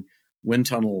Cycling Wind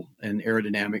Tunnel and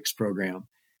Aerodynamics program,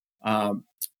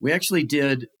 we actually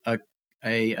did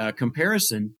a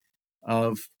comparison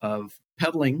of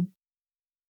pedaling.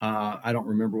 I don't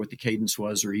remember what the cadence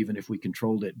was, or even if we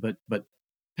controlled it, but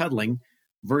pedaling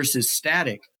versus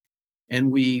static. And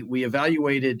we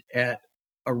evaluated at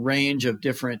a range of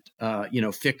different,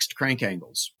 fixed crank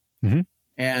angles. Mm-hmm.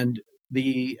 And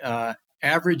the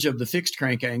average of the fixed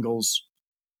crank angles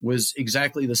was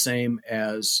exactly the same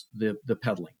as the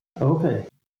pedaling. Okay.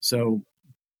 So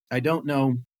I don't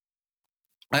know.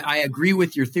 I agree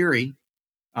with your theory.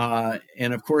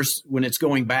 And of course, when it's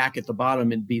going back at the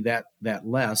bottom, it'd be that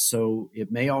less. So it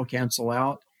may all cancel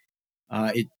out.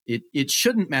 It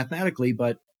shouldn't mathematically,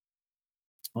 but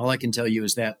all I can tell you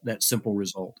is that simple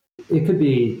result. It could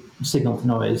be signal to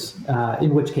noise,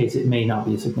 in which case it may not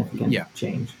be a significant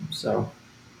change. So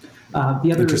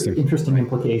the other interesting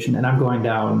implication, and I'm going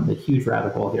down a huge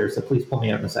rabbit hole here, so please pull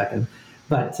me out in a second.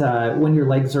 But when your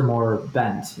legs are more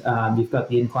bent, you've got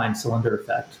the inclined cylinder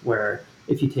effect, where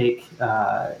if you take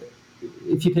a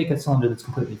cylinder that's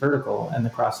completely vertical and the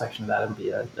cross section of that, it'll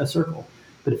be a circle.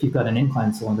 But if you've got an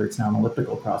inclined cylinder, it's now an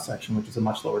elliptical cross section, which is a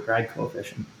much lower drag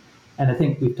coefficient. And I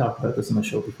think we've talked about this on the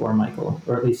show before, Michael,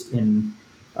 or at least in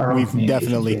our own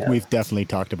communications. We've definitely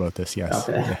talked about this. Yes.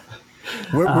 Okay. Yeah.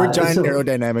 We're giant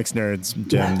aerodynamics nerds,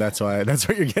 Jim. That's why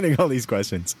you're getting all these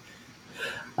questions.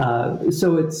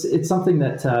 So it's something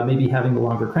that maybe having the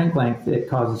longer crank length, it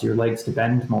causes your legs to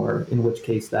bend more, in which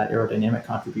case that aerodynamic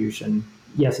contribution,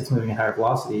 yes, it's moving at higher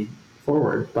velocity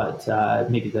forward, but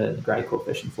maybe the drag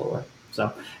coefficient's lower.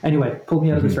 So anyway, pull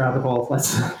me out of this rabbit hole.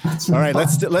 Let's all right.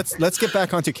 Let's get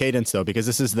back onto cadence though, because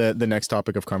this is the next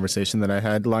topic of conversation that I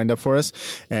had lined up for us.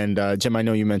 And Jim, I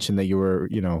know you mentioned that you were,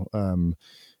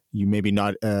 you maybe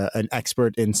not an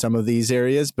expert in some of these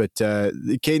areas, but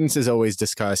the cadence is always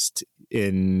discussed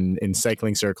in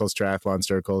cycling circles, triathlon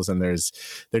circles, and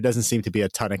there doesn't seem to be a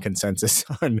ton of consensus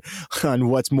on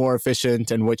what's more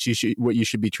efficient and what you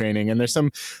should be training. And there's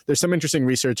some interesting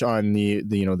research on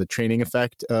the training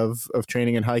effect of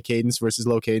training in high cadence versus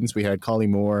low cadence. We had Collie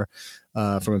Moore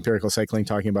from Empirical Cycling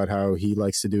talking about how he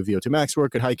likes to do VO2 max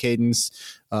work at high cadence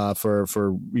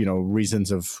for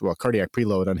reasons of cardiac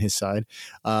preload on his side,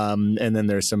 and then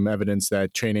there's some evidence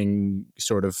that training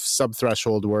sort of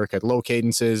sub-threshold work at low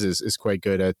cadences is quite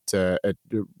good at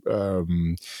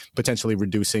potentially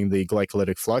reducing the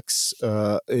glycolytic flux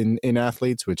in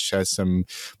athletes, which has some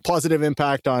positive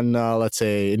impact on let's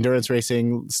say endurance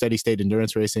racing, steady state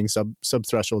endurance racing,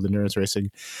 sub-threshold endurance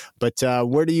racing. But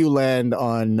where do you land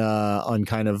on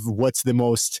kind of what's the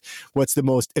most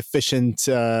efficient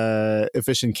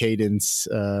cadence?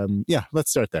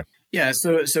 Let's start there. Yeah,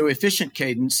 so efficient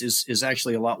cadence is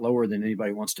actually a lot lower than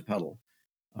anybody wants to pedal,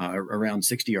 around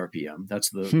 60 RPM. That's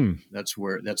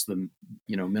the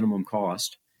minimum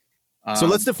cost. So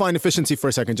let's define efficiency for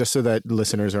a second, just so that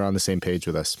listeners are on the same page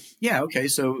with us. Yeah. Okay.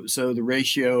 So the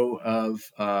ratio of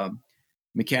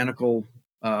mechanical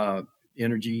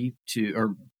energy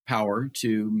or power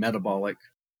to metabolic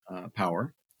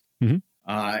power. Mm-hmm.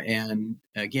 And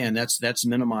again, that's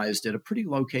minimized at a pretty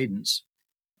low cadence.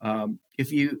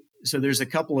 So there's a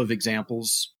couple of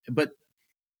examples, but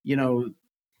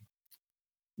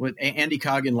what Andy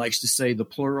Coggan likes to say, the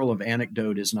plural of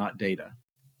anecdote is not data.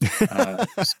 I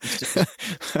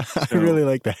really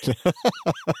like that.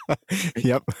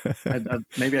 Yep.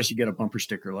 Maybe I should get a bumper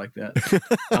sticker like that.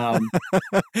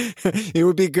 It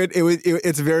would be good.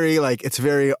 It's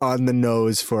very on the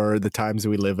nose for the times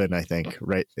we live in, I think,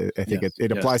 right? I think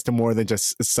it applies to more than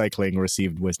just cycling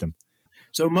received wisdom.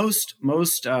 So most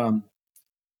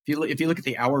if you look at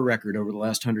the hour record over the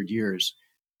last 100 years,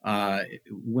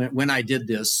 when I did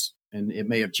this, and it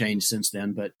may have changed since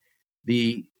then, but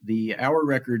the hour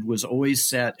record was always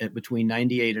set at between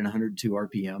 98 and 102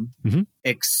 RPM,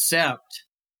 except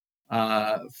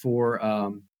for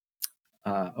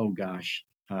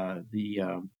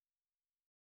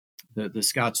the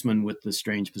Scotsman with the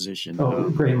strange position.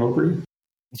 Graham O'Brien.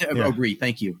 O'Brien,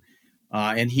 thank you.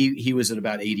 And he was at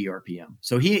about 80 RPM.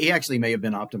 So he actually may have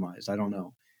been optimized. I don't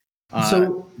know.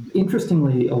 So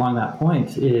interestingly, along that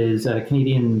point is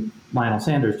Canadian Lionel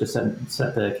Sanders just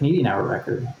set the Canadian hour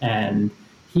record, and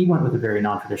he went with a very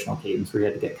non-traditional cadence where he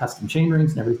had to get custom chain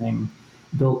rings and everything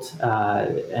built,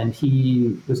 and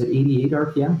he was at 88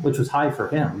 RPM, which was high for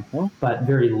him, but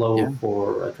very low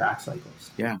for a track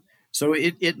cyclist. Yeah. So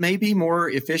it may be more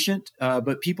efficient,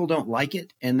 but people don't like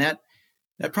it, and that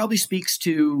probably speaks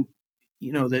to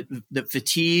that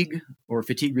fatigue or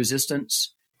fatigue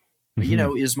resistance.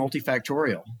 Is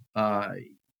multifactorial.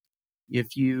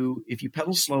 If you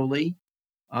pedal slowly,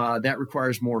 that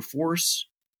requires more force,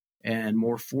 and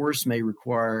more force may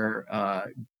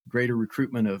require greater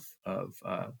recruitment of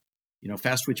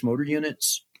fast twitch motor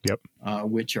units,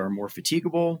 which are more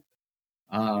fatigable.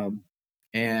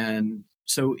 And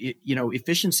so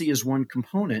efficiency is one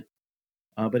component,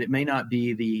 but it may not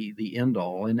be the end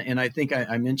all. And I think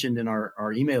I mentioned in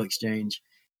our email exchange.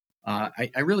 I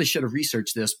really should have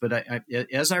researched this, but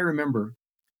as I remember,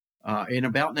 in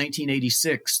about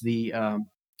 1986, the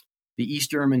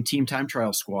East German Team Time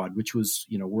Trial Squad, which was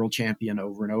world champion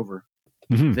over and over,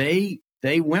 they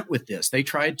went with this. They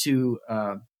tried to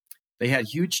they had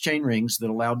huge chain rings that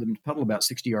allowed them to pedal about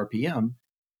 60 RPM,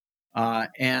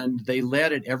 and they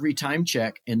led at every time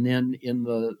check, and then in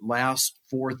the last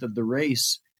fourth of the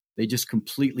race, they just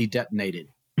completely detonated.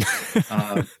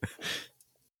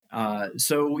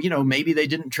 So, maybe they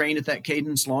didn't train at that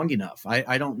cadence long enough.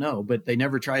 I don't know, but they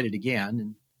never tried it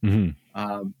again. And,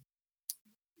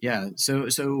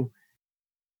 So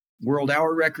world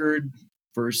hour record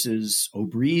versus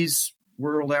O'Brien's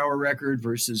world hour record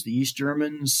versus the East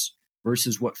Germans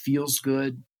versus what feels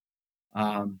good.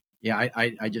 I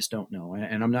just don't know.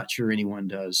 And I'm not sure anyone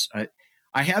does.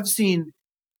 I have seen,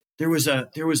 there was an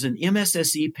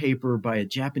MSSE paper by a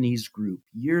Japanese group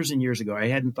years and years ago. I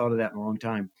hadn't thought of that in a long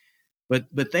time.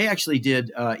 But they actually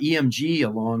did EMG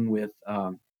along with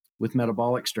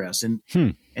metabolic stress, and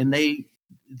they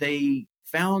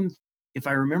found, if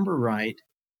I remember right,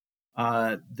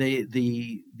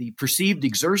 the perceived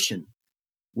exertion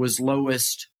was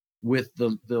lowest with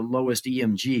the lowest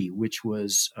EMG, which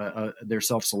was they're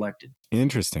self-selected.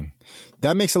 Interesting.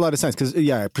 That makes a lot of sense because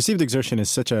perceived exertion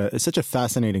is such a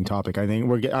fascinating topic. I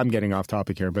think I'm getting off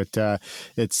topic here, but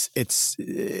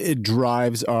it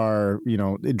drives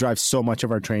it drives so much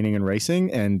of our training and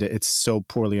racing, and it's so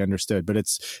poorly understood. But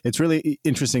it's really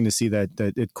interesting to see that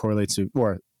it correlates to,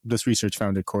 or this research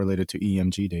found it correlated to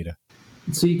EMG data.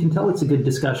 So you can tell it's a good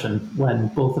discussion when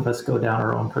both of us go down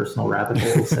our own personal rabbit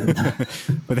holes.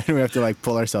 But then we have to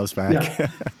pull ourselves back.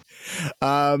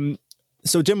 Yeah.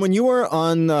 So Jim, when you were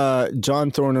on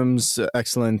John Thornham's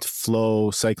excellent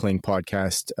Flow Cycling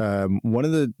podcast, one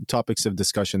of the topics of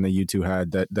discussion that you two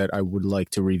had that I would like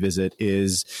to revisit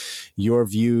is your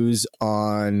views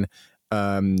on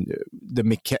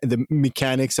the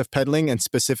mechanics of pedaling, and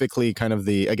specifically kind of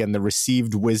the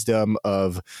received wisdom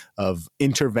of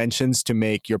interventions to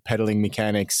make your pedaling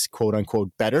mechanics quote unquote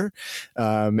better.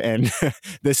 And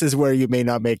this is where you may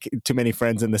not make too many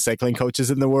friends in the cycling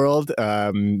coaches in the world.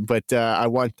 But I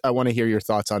want to hear your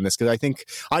thoughts on this, because I think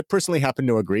I personally happen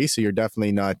to agree. So you're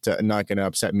definitely not going to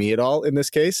upset me at all in this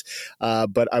case.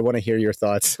 But I want to hear your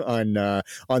thoughts on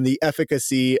the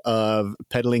efficacy of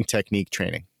pedaling technique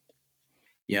training.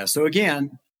 Yeah. So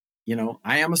again,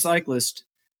 I am a cyclist.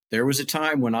 There was a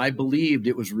time when I believed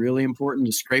it was really important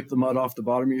to scrape the mud off the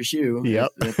bottom of your shoe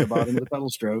at the bottom of the pedal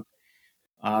stroke.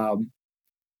 But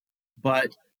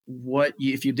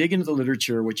if you dig into the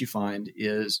literature, what you find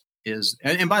is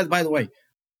by the way,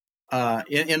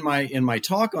 in my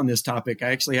talk on this topic,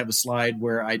 I actually have a slide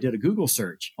where I did a Google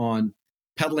search on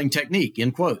pedaling technique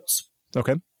in quotes.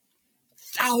 Okay.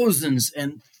 Thousands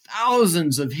and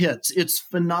thousands of hits. It's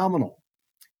phenomenal.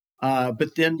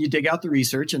 But then you dig out the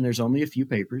research, and there's only a few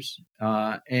papers.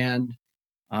 So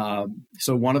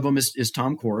one of them is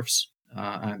Tom Korf's.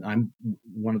 I'm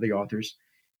one of the authors.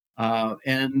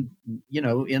 And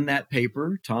in that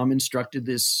paper, Tom instructed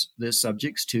the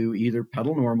subjects to either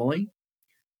pedal normally,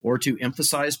 or to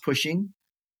emphasize pushing,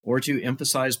 or to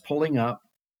emphasize pulling up,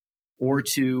 or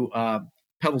to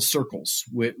pedal circles,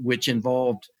 which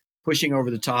involved pushing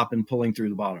over the top and pulling through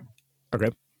the bottom. Okay.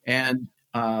 And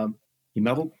he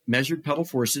measured pedal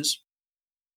forces,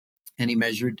 and he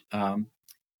measured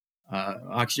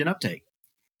oxygen uptake.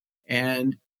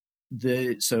 And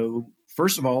so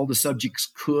first of all, the subjects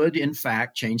could, in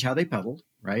fact, change how they pedaled,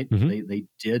 right? Mm-hmm. They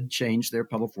did change their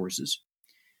pedal forces.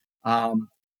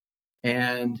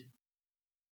 And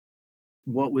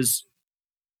what was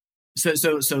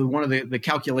so one of the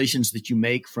calculations that you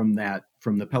make from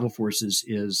the pedal forces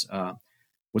is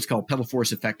what's called pedal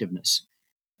force effectiveness.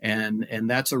 And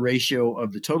that's a ratio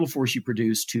of the total force you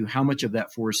produce to how much of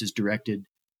that force is directed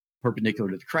perpendicular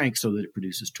to the crank so that it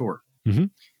produces torque. Mm-hmm.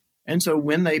 And so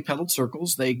when they pedaled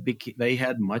circles, they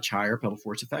had much higher pedal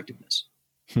force effectiveness.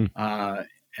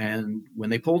 And when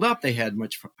they pulled up, they had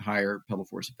much higher pedal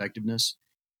force effectiveness.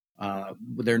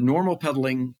 Their normal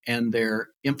pedaling and their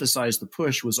emphasize the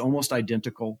push was almost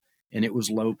identical, and it was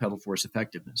low pedal force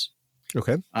effectiveness.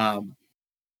 Okay. And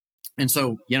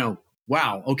so,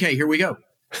 wow, okay, here we go.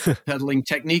 Pedaling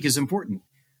technique is important.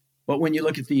 But when you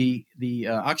look at the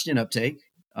oxygen uptake,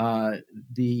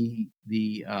 the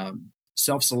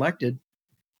self-selected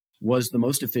was the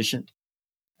most efficient.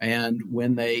 And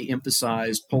when they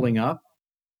emphasized pulling up,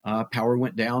 power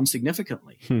went down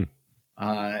significantly.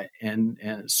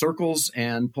 And circles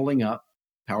and pulling up,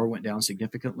 power went down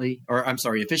significantly,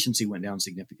 efficiency went down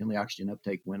significantly. Oxygen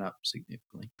uptake went up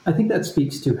significantly. I think that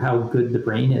speaks to how good the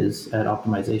brain is at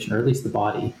optimization, or at least the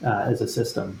body as a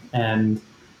system. And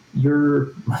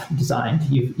you're designed,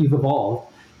 you've evolved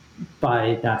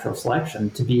by natural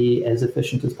selection to be as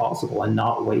efficient as possible and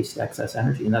not waste excess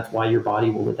energy. And that's why your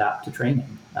body will adapt to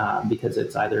training, because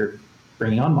it's either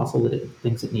bringing on muscle that it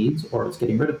thinks it needs, or it's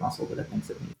getting rid of muscle that it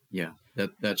thinks it needs. Yeah,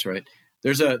 that's right.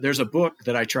 There's a book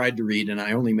that I tried to read, and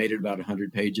I only made it about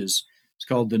 100 pages. It's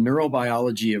called The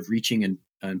Neurobiology of Reaching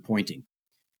and Pointing.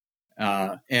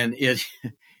 And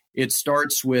it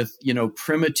starts with,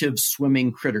 primitive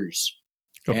swimming critters,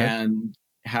 okay, and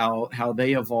how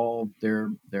they evolved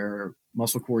their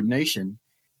muscle coordination.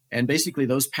 And basically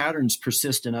those patterns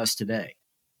persist in us today.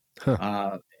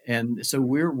 And so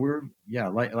we're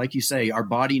like you say, our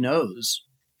body knows.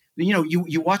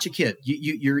 You watch a kid,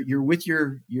 you're with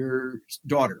your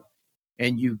daughter,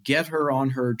 and you get her on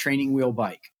her training wheel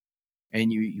bike,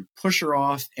 and you push her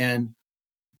off, and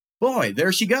boy,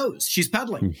 there she goes. She's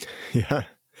pedaling. Yeah.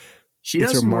 She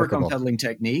does some work on pedaling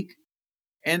technique.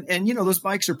 And those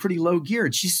bikes are pretty low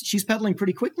geared. She's pedaling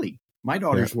pretty quickly. My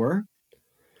daughters were.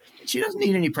 She doesn't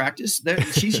need any practice.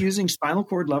 She's using spinal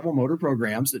cord level motor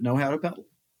programs that know how to pedal.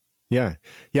 Yeah.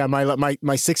 My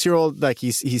 6-year-old, like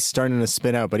he's starting to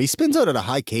spin out, but he spins out at a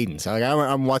high cadence. Like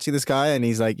I'm watching this guy, and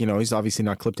he's like, he's obviously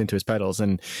not clipped into his pedals,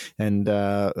 and I'm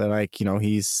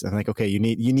like, okay, you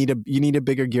need a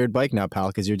bigger geared bike now, pal,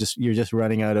 because you're just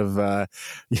running out of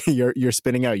you're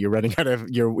spinning out. You're running out of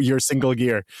your single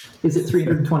gear. Is it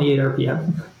 328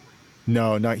 RPM?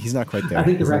 No, he's not quite there. I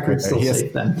think the record's still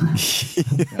safe then.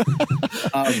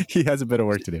 He has a bit of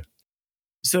work to do.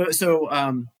 So.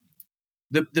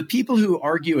 The people who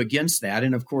argue against that,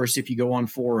 and of course, if you go on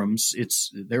forums,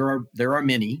 there are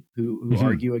many who mm-hmm.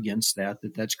 argue against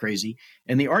that's crazy.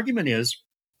 And the argument is,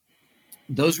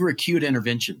 those were acute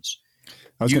interventions.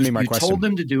 That was going to be my question. You told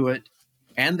them to do it,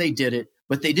 and they did it,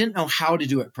 but they didn't know how to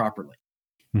do it properly.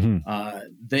 Mm-hmm.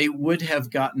 They would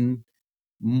have gotten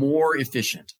more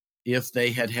efficient if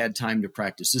they had had time to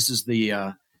practice. This is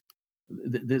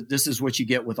this is what you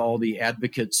get with all the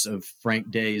advocates of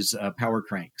Frank Day's power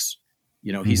cranks.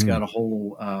 He's mm-hmm. got a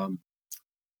whole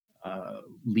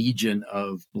legion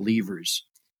of believers.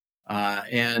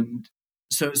 And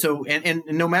so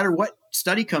no matter what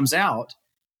study comes out,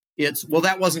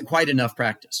 that wasn't quite enough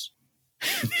practice.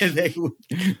 they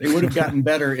would have gotten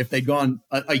better if they'd gone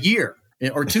a year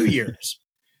or 2 years.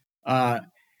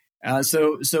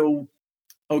 So,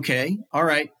 okay. All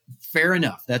right. Fair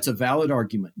enough. That's a valid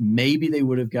argument. Maybe they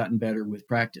would have gotten better with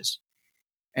practice.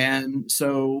 And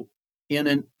so, in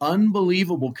an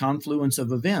unbelievable confluence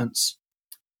of events,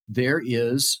 there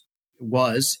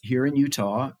was here in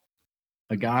Utah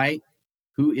a guy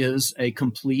who is a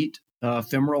complete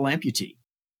femoral amputee.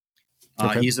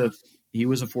 Okay. He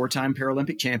was a 4-time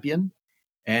Paralympic champion,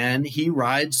 and he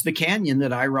rides the canyon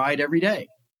that I ride every day.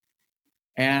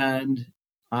 And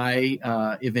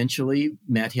I eventually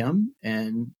met him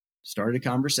and started a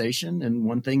conversation, and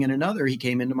one thing and another, he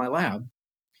came into my lab,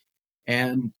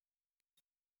 and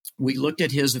we looked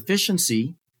at his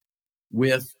efficiency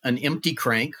with an empty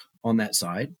crank on that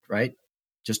side, right?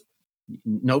 Just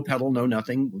no pedal, no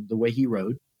nothing, the way he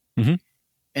rode. Mm-hmm.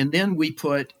 And then we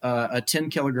put a 10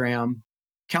 kilogram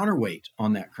counterweight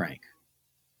on that crank,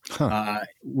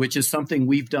 which is something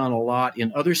we've done a lot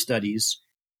in other studies.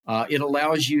 It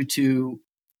allows you to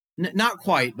not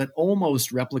quite, but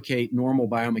almost replicate normal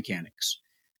biomechanics.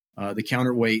 The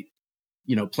counterweight,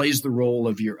 plays the role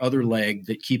of your other leg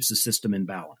that keeps the system in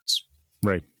balance.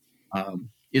 Right.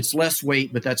 It's less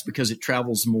weight, but that's because it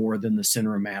travels more than the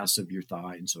center of mass of your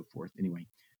thigh and so forth. Anyway,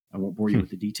 I won't bore you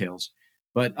with the details.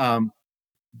 But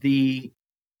the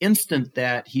instant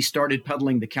that he started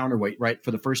pedaling the counterweight, right,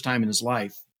 for the first time in his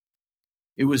life,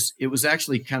 it was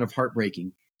actually kind of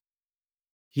heartbreaking.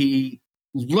 He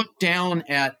looked down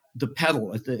at the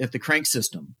pedal, at the crank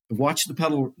system, watched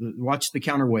the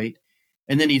counterweight,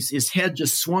 and then his head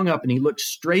just swung up and he looked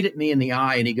straight at me in the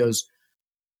eye and he goes,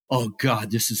 "Oh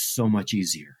God, this is so much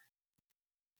easier."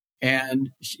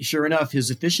 And sure enough, his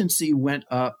efficiency went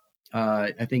up,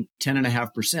 I think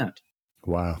 10.5%.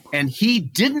 Wow. And he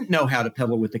didn't know how to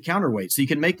pedal with the counterweight. So you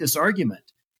can make this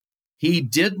argument. He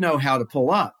did know how to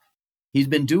pull up. He's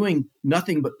been doing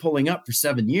nothing but pulling up for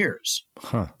 7 years.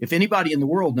 Huh. If anybody in the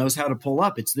world knows how to pull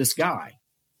up, it's this guy.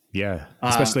 Yeah,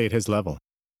 especially at his level.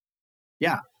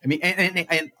 Yeah. I mean,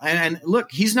 and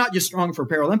look, he's not just strong for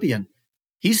Paralympian.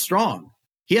 He's strong.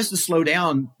 He has to slow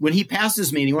down. When he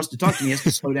passes me and he wants to talk to me, he has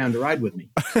to slow down to ride with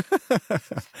me.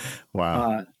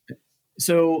 Wow.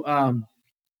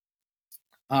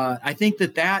 I think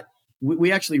that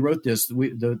we actually wrote this.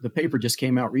 The paper just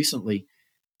came out recently.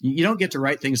 You don't get to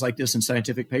write things like this in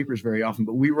scientific papers very often,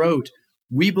 but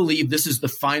we believe this is the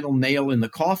final nail in the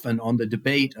coffin on the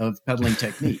debate of pedaling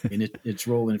technique and its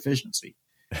role in efficiency.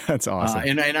 That's awesome.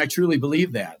 And I truly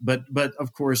believe that. But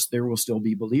of course, there will still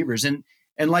be believers. And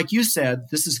like you said,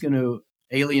 this is going to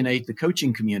alienate the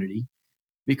coaching community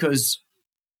because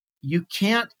you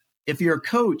can't, if you're a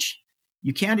coach,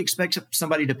 you can't expect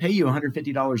somebody to pay you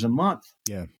 $150 a month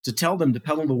to tell them to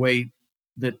pedal the way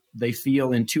that they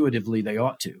feel intuitively they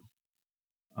ought to.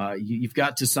 You've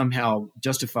got to somehow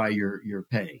justify your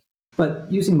pay.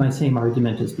 But using my same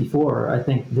argument as before, I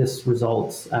think this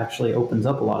result actually opens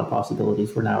up a lot of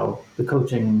possibilities where now the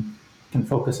coaching can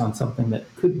focus on something that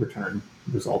could return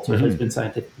results or has been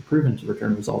scientifically proven to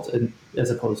return results,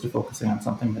 as opposed to focusing on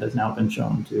something that has now been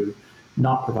shown to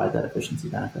not provide that efficiency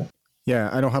benefit.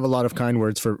 Yeah, I don't have a lot of kind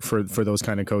words for those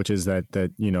kind of coaches that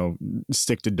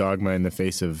stick to dogma in the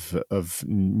face of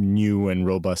new and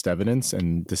robust evidence.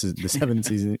 And this evidence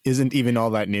isn't even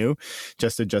all that new,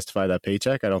 just to justify that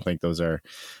paycheck. I don't think those are.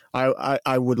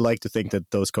 I would like to think that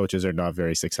those coaches are not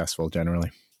very successful generally.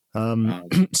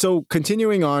 So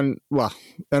continuing on, on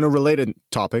a related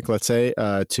topic, let's say,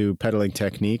 to pedaling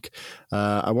technique,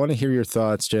 I want to hear your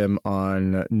thoughts, Jim,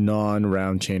 on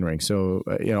non-round chainring. So,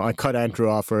 I cut Andrew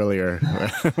off earlier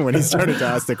when he started to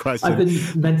ask the question. I've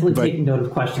been mentally taking note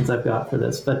of questions I've got for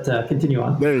this, but continue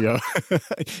on. There you go.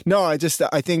 No, I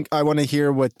think I want to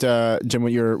hear what, Jim,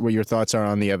 what your thoughts are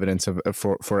on the evidence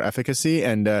for efficacy.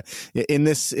 And in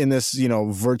this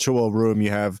virtual room, you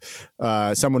have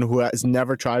someone who has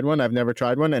never tried one. I've never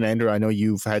tried one, and Andrew, I know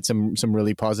you've had some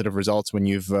really positive results when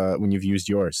you've used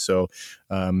yours. So,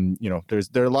 there's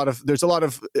a lot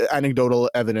of anecdotal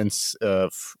evidence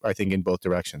I think in both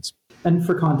directions. And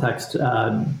for context,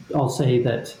 I'll say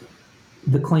that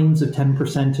the claims of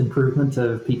 10% improvement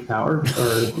of peak power or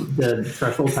the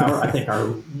threshold power, I think,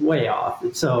 are way off.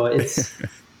 So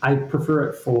I prefer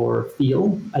it for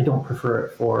feel. I don't prefer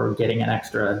it for getting an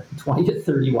extra 20 to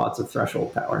 30 watts of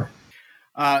threshold power.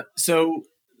 So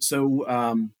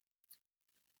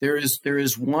there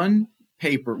is one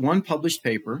published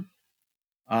paper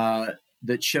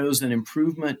that shows an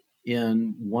improvement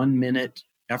in 1 minute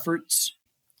efforts.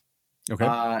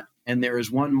 Okay. And there is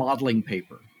one modeling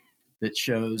paper that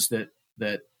shows that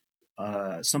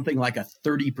something like a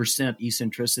 30%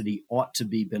 eccentricity ought to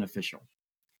be beneficial.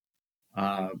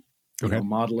 Okay.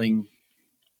 Modeling.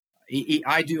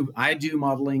 I do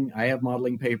modeling. I have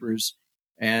modeling papers.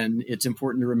 And it's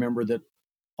important to remember that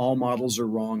all models are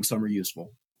wrong. Some are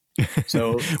useful.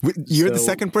 So you're the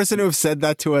second person who have said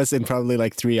that to us in probably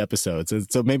like 3 episodes.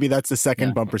 So maybe that's the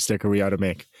second bumper sticker we ought to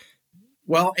make.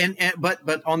 Well,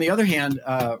 but on the other hand,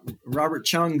 Robert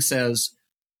Chung says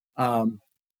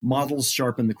models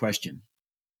sharpen the question.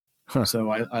 Huh. So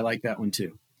I like that one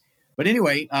too. But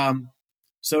anyway,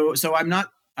 so I'm not.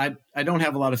 I don't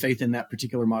have a lot of faith in that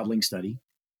particular modeling study.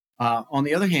 On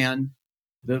the other hand,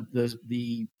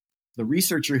 the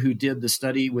researcher who did the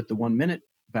study with the 1 minute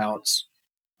bouts,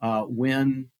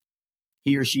 when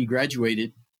he or she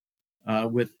graduated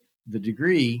with the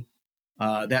degree,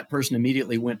 that person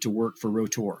immediately went to work for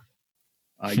Rotor.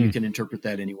 You can interpret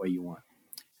that any way you want.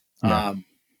 Yeah.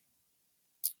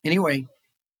 Anyway,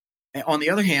 on the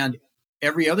other hand,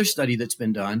 every other study that's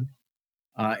been done,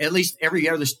 at least every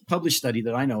other published study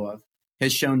that I know of,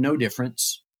 has shown no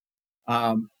difference.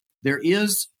 There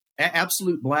is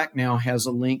Absolute Black now has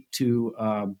a link to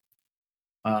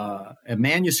a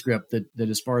manuscript that,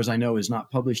 as far as I know, is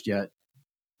not published yet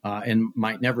and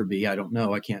might never be. I don't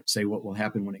know. I can't say what will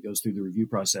happen when it goes through the review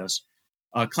process,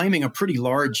 claiming a pretty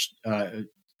large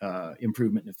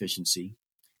improvement in efficiency.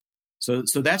 So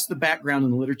that's the background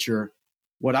in the literature.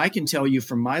 What I can tell you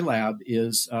from my lab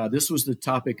is this was the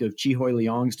topic of Chi-Hoi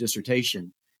Liang's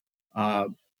dissertation.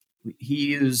 He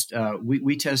used,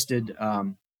 we tested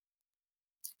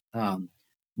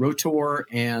Rotor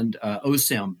and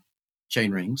OSIM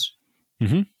chain rings,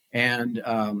 and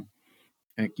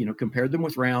compared them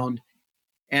with Round.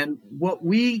 And what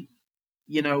we,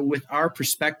 with our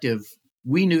perspective,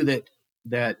 we knew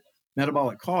that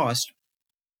metabolic cost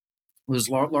was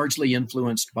largely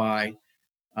influenced by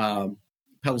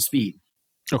pedal speed.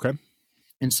 Okay.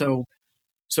 And so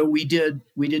we did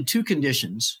two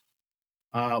conditions.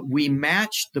 We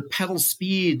matched the pedal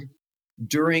speed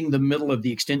during the middle of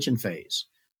the extension phase.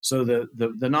 So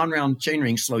the non-round chain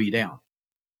rings slow you down.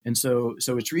 And so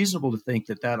it's reasonable to think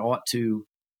that ought to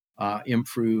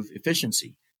improve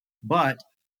efficiency. But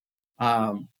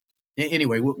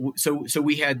anyway, so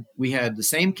we had the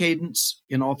same cadence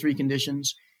in all three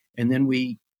conditions, and then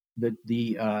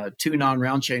the two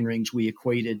non-round chain rings, we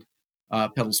equated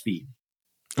pedal speed.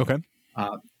 Okay.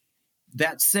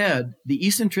 That said, the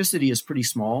eccentricity is pretty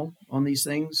small on these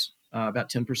things, about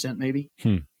 10% maybe.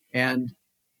 And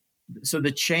so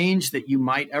the change that you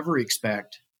might ever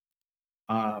expect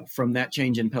from that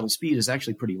change in pedal speed is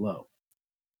actually pretty low.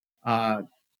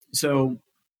 So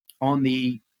on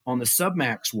the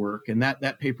submax work, and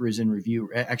that paper is in review,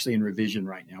 actually in revision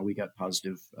right now. We got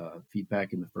positive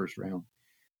feedback in the first round.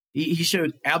 He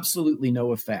showed absolutely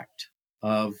no effect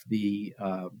of the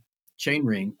chain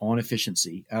ring on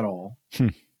efficiency at all.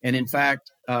 And in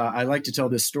fact, I like to tell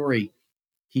this story.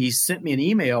 He sent me an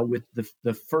email with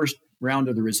the first round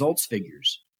of the results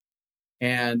figures.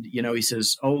 And, he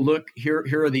says, oh, look, here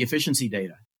are the efficiency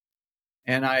data.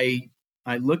 And I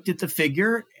looked at the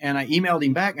figure and I emailed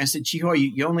him back. And I said, Chi-Hoi,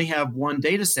 you only have one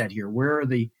data set here. Where are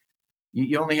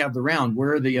you only have the round.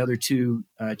 Where are the other two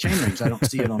chain rings? I don't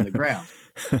see it on the graph.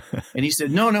 And he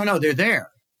said, no, they're there.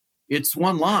 It's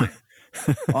one line.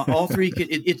 All three,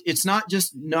 it's not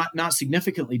just not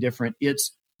significantly different.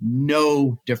 It's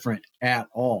no different at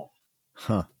all.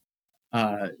 Huh.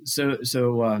 That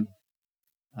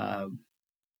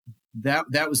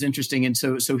was interesting. And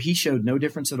so he showed no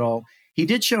difference at all. He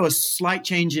did show a slight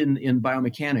change in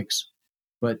biomechanics,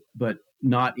 but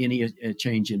not any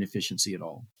change in efficiency at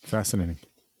all. Fascinating.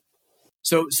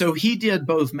 So he did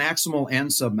both maximal and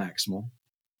submaximal.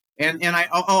 And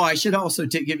I should also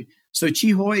give. So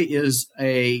Chi-Hoi is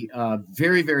a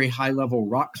very, very high level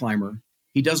rock climber.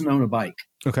 He doesn't own a bike.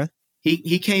 Okay.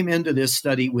 He came into this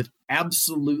study with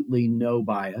absolutely no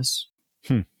bias.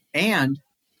 And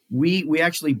we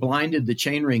actually blinded the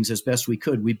chain rings as best we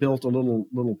could. We built a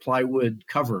little plywood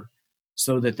cover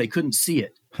so that they couldn't see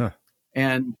it. Huh.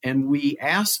 And we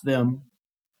asked them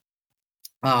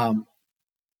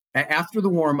after the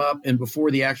warm up and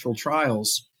before the actual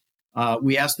trials,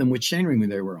 we asked them which chain ring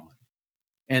they were on.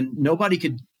 And nobody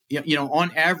could,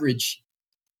 on average,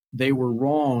 they were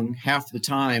wrong half the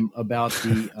time about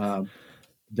the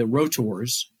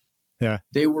Rotors. Yeah,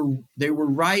 they were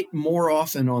right more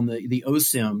often on the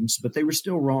OSIMs, but they were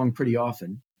still wrong pretty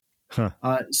often. Huh.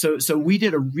 So we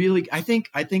did a really. I think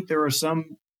there are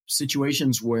some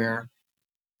situations where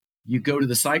you go to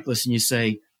the cyclist and you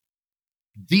say,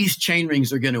 these chain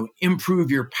rings are going to improve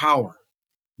your power.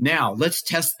 Now let's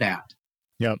test that.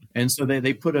 Yep. And so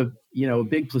they put a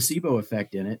big placebo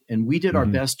effect in it, and we did our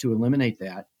best to eliminate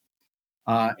that.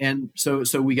 And so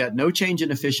we got no change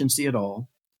in efficiency at all.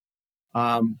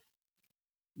 To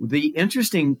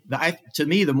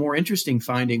me, the more interesting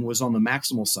finding was on the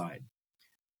maximal side.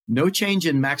 No change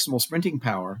in maximal sprinting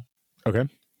power. Okay.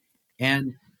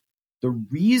 And the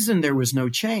reason there was no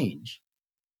change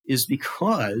is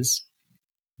because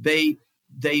they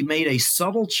made a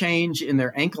subtle change in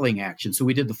their ankling action. So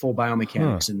we did the full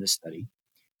biomechanics in this study,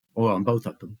 on both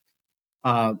of them.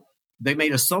 They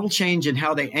made a subtle change in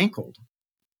how they ankled.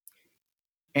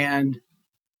 And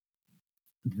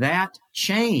that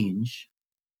change,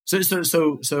 so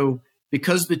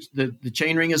because the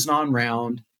chain ring is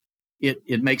non-round,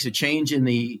 it makes a change in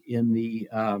the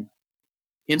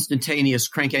instantaneous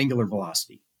crank angular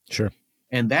velocity. Sure.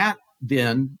 And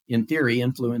then, in theory,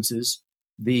 influences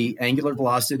the angular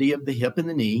velocity of the hip and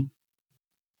the knee,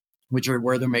 which are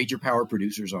where the major power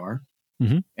producers are,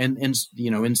 and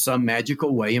in some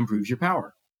magical way improves your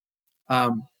power.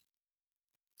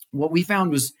 What we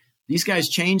found was these guys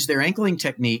changed their ankling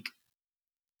technique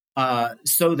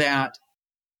so that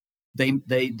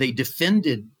they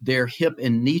defended their hip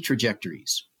and knee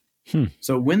trajectories.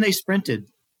 So when they sprinted,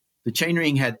 the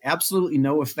chainring had absolutely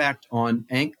no effect on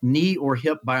knee or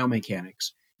hip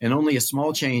biomechanics, and only a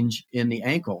small change in the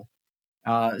ankle,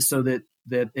 so that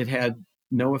it had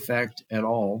no effect at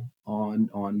all on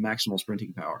maximal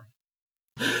sprinting power.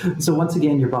 So once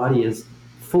again, your body is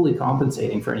fully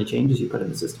compensating for any changes you put in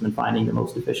the system and finding the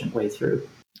most efficient way through.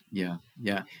 Yeah.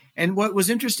 And what was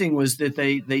interesting was that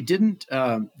they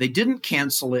didn't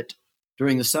cancel it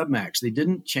during the submax. They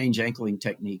didn't change ankling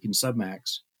technique in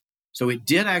submax, so it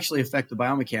did actually affect the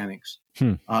biomechanics.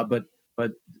 But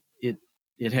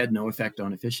it had no effect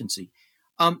on efficiency.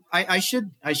 I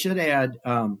should add.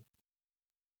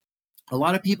 A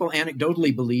lot of people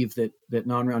anecdotally believe that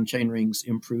non-round chain rings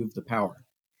improve the power,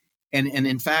 and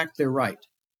in fact they're right.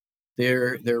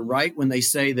 They're right when they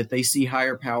say that they see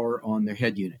higher power on their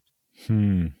head unit,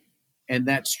 and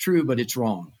that's true, but it's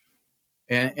wrong.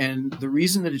 And the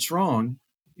reason that it's wrong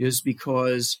is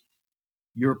because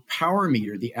your power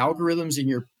meter, the algorithms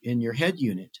in your head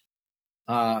unit,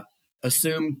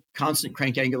 assume constant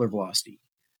crank angular velocity.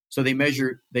 So they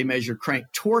measure crank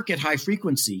torque at high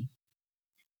frequency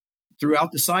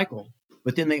throughout the cycle,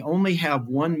 but then they only have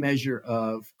one measure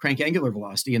of crank angular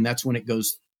velocity, and that's when it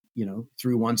goes,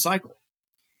 through one cycle.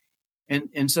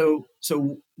 And so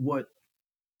what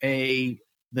the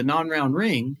non-round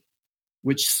ring,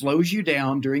 which slows you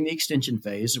down during the extension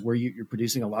phase where you're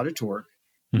producing a lot of torque,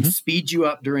 and speeds you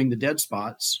up during the dead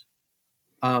spots,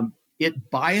 it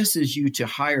biases you to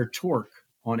higher torque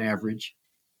on average,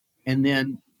 and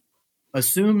then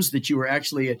assumes that you are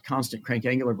actually at constant crank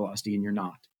angular velocity, and you're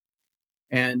not.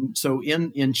 And so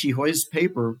in Chi Hui's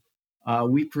paper,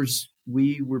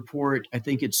 we report, I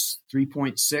think it's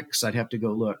 3.6. I'd have to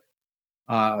go look.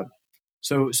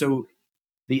 So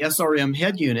the SRM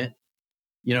head unit,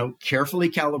 carefully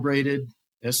calibrated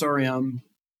SRM,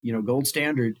 gold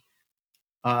standard,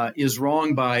 is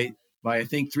wrong by I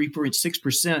think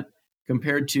 3.6%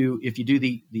 compared to if you do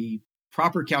the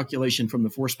proper calculation from the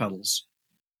force pedals,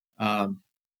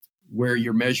 where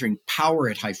you're measuring power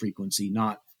at high frequency,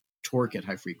 not torque at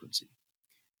high frequency.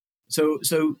 So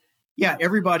yeah,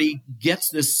 everybody gets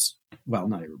this. Well,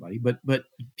 not everybody, but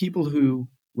people who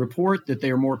report that they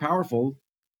are more powerful,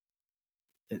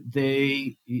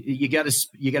 you got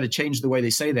to change the way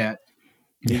they say that.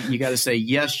 You got to say,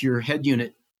 yes, your head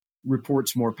unit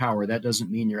reports more power. That doesn't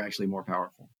mean you're actually more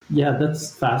powerful. Yeah,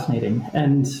 that's fascinating.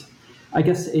 And I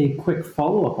guess a quick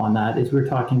follow-up on that is we're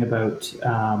talking about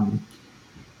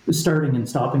starting and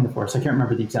stopping the force. I can't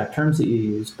remember the exact terms that you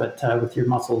used, but with your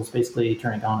muscles basically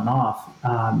turning on and off,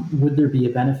 would there be a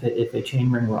benefit if a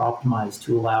chain ring were optimized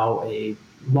to allow a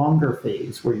longer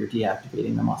phase where you're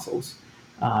deactivating the muscles,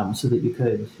 so that you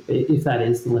could, if that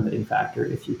is the limiting factor,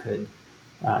 if you could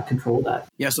control that?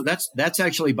 Yeah, so that's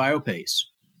actually BioPace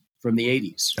from the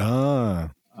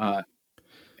 80s.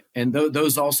 And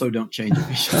those also don't change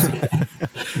efficiency.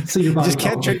 So your body just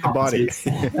can't trick the body.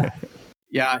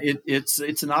 Yeah, it's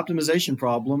an optimization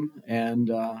problem, and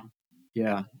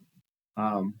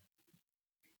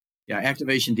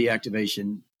activation,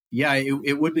 deactivation. Yeah,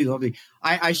 it would be lovely.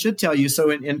 I should tell you. So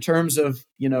in terms of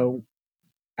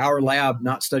our lab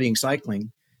not studying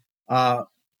cycling,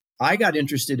 I got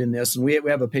interested in this, and we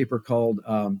have a paper called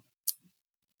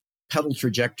pedal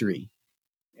trajectory.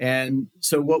 And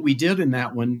so what we did in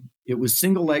that one, it was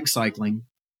single leg cycling,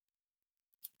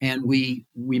 and we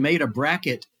made a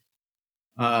bracket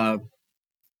that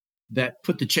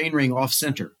put the chainring off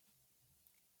center,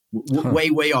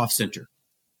 way off center,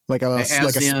 like a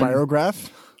spirograph.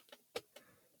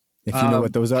 If you know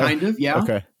what those are, kind of, yeah.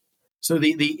 Okay. So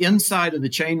the inside of the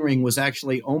chainring was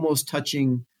actually almost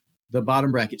touching the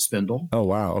bottom bracket spindle. Oh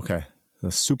wow, okay,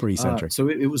 that's super eccentric. So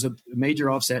it was a major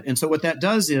offset, and so what that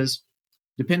does is,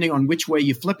 depending on which way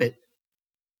you flip it,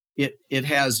 it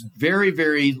has very,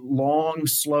 very long,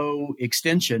 slow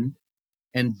extension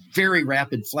and very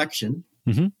rapid flexion,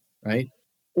 right?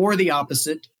 Or the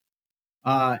opposite.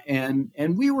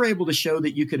 And we were able to show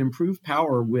that you could improve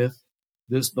power with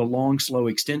the long, slow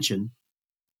extension.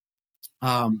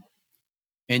 And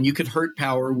you could hurt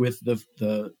power with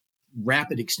the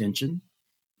rapid extension.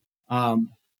 And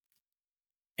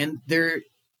there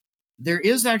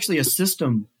is actually a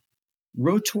system.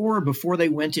 Rotor, before they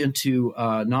went into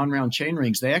non-round chain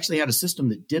rings, they actually had a system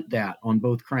that did that on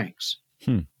both cranks.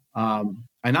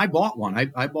 And I bought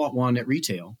one. I bought one at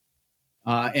retail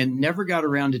and never got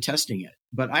around to testing it.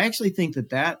 But I actually think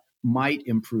that might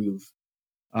improve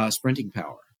sprinting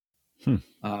power.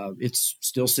 It's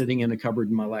still sitting in a cupboard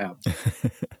in my lab.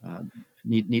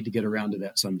 Need to get around to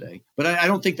that someday. But I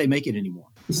don't think they make it anymore.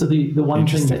 So the one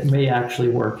thing that may actually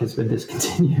work has been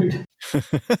discontinued.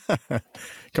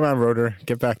 Come on, Rotor.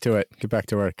 Get back to it. Get back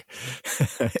to work.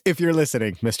 If you're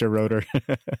listening, Mr. Rotor.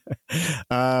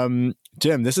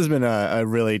 Jim, this has been a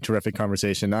really terrific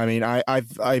conversation. I mean,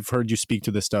 I've heard you speak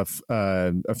to this stuff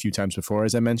a few times before,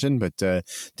 as I mentioned, but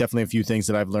definitely a few things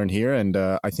that I've learned here, and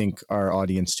I think our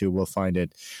audience too will find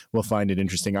it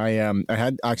interesting. I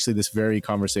had actually this very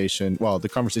conversation, the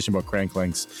conversation about crank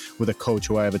lengths with a coach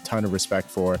who I have a ton of respect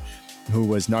for, who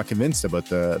was not convinced about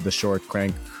the short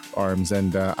crank arms,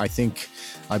 and I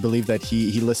believe that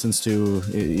he listens to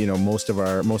most of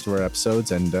our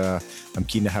episodes, and I'm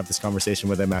keen to have this conversation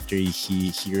with him after he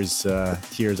hears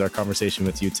our conversation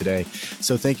with you today.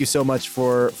 So thank you so much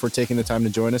for taking the time to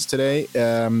join us today.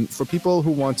 For people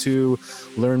who want to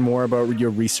learn more about your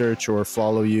research or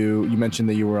follow you, you mentioned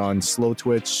that you were on Slow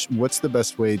Twitch. What's the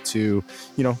best way to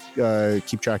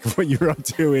keep track of what you're up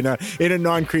to in a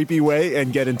non-creepy way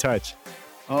and get in touch?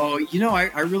 Oh,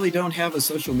 I really don't have a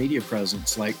social media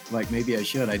presence like maybe I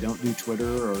should. I don't do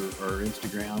Twitter or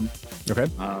Instagram.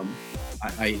 Okay.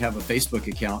 I have a Facebook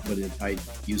account, but I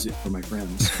use it for my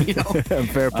friends.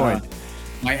 Fair point.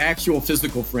 My actual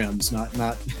physical friends, not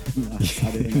not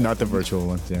the virtual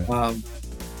ones. Yeah.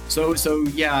 So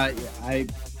yeah,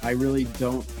 I really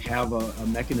don't have a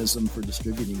mechanism for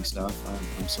distributing stuff.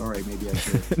 I'm sorry. Maybe I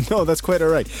should. No, that's quite all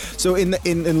right. So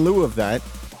in lieu of that,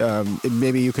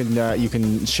 maybe you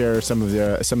can share some of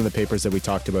the papers that we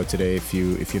talked about today, if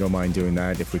you don't mind doing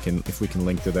that. If we can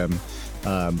link to them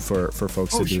for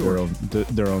folks to do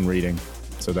their own reading.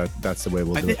 So that's the way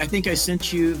we'll do it. I think I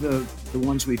sent you the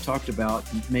ones we've talked about.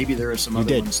 Maybe there are some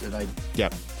other ones that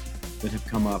that have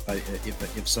come up.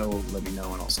 If so, let me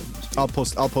know and I'll send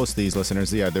those. I'll post these,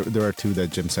 listeners. Yeah, there are two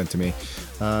that Jim sent to me.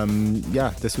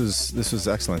 This was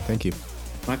excellent. Thank you.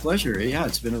 My pleasure. Yeah,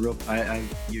 it's been a real.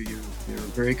 You're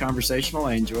very conversational.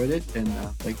 I enjoyed it, and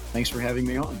thanks for having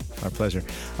me on. My pleasure.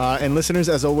 And listeners,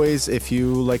 as always, if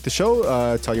you like the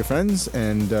show, tell your friends,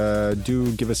 and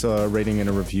do give us a rating and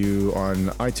a review on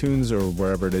iTunes or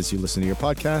wherever it is you listen to your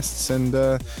podcasts,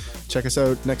 and check us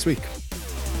out next week.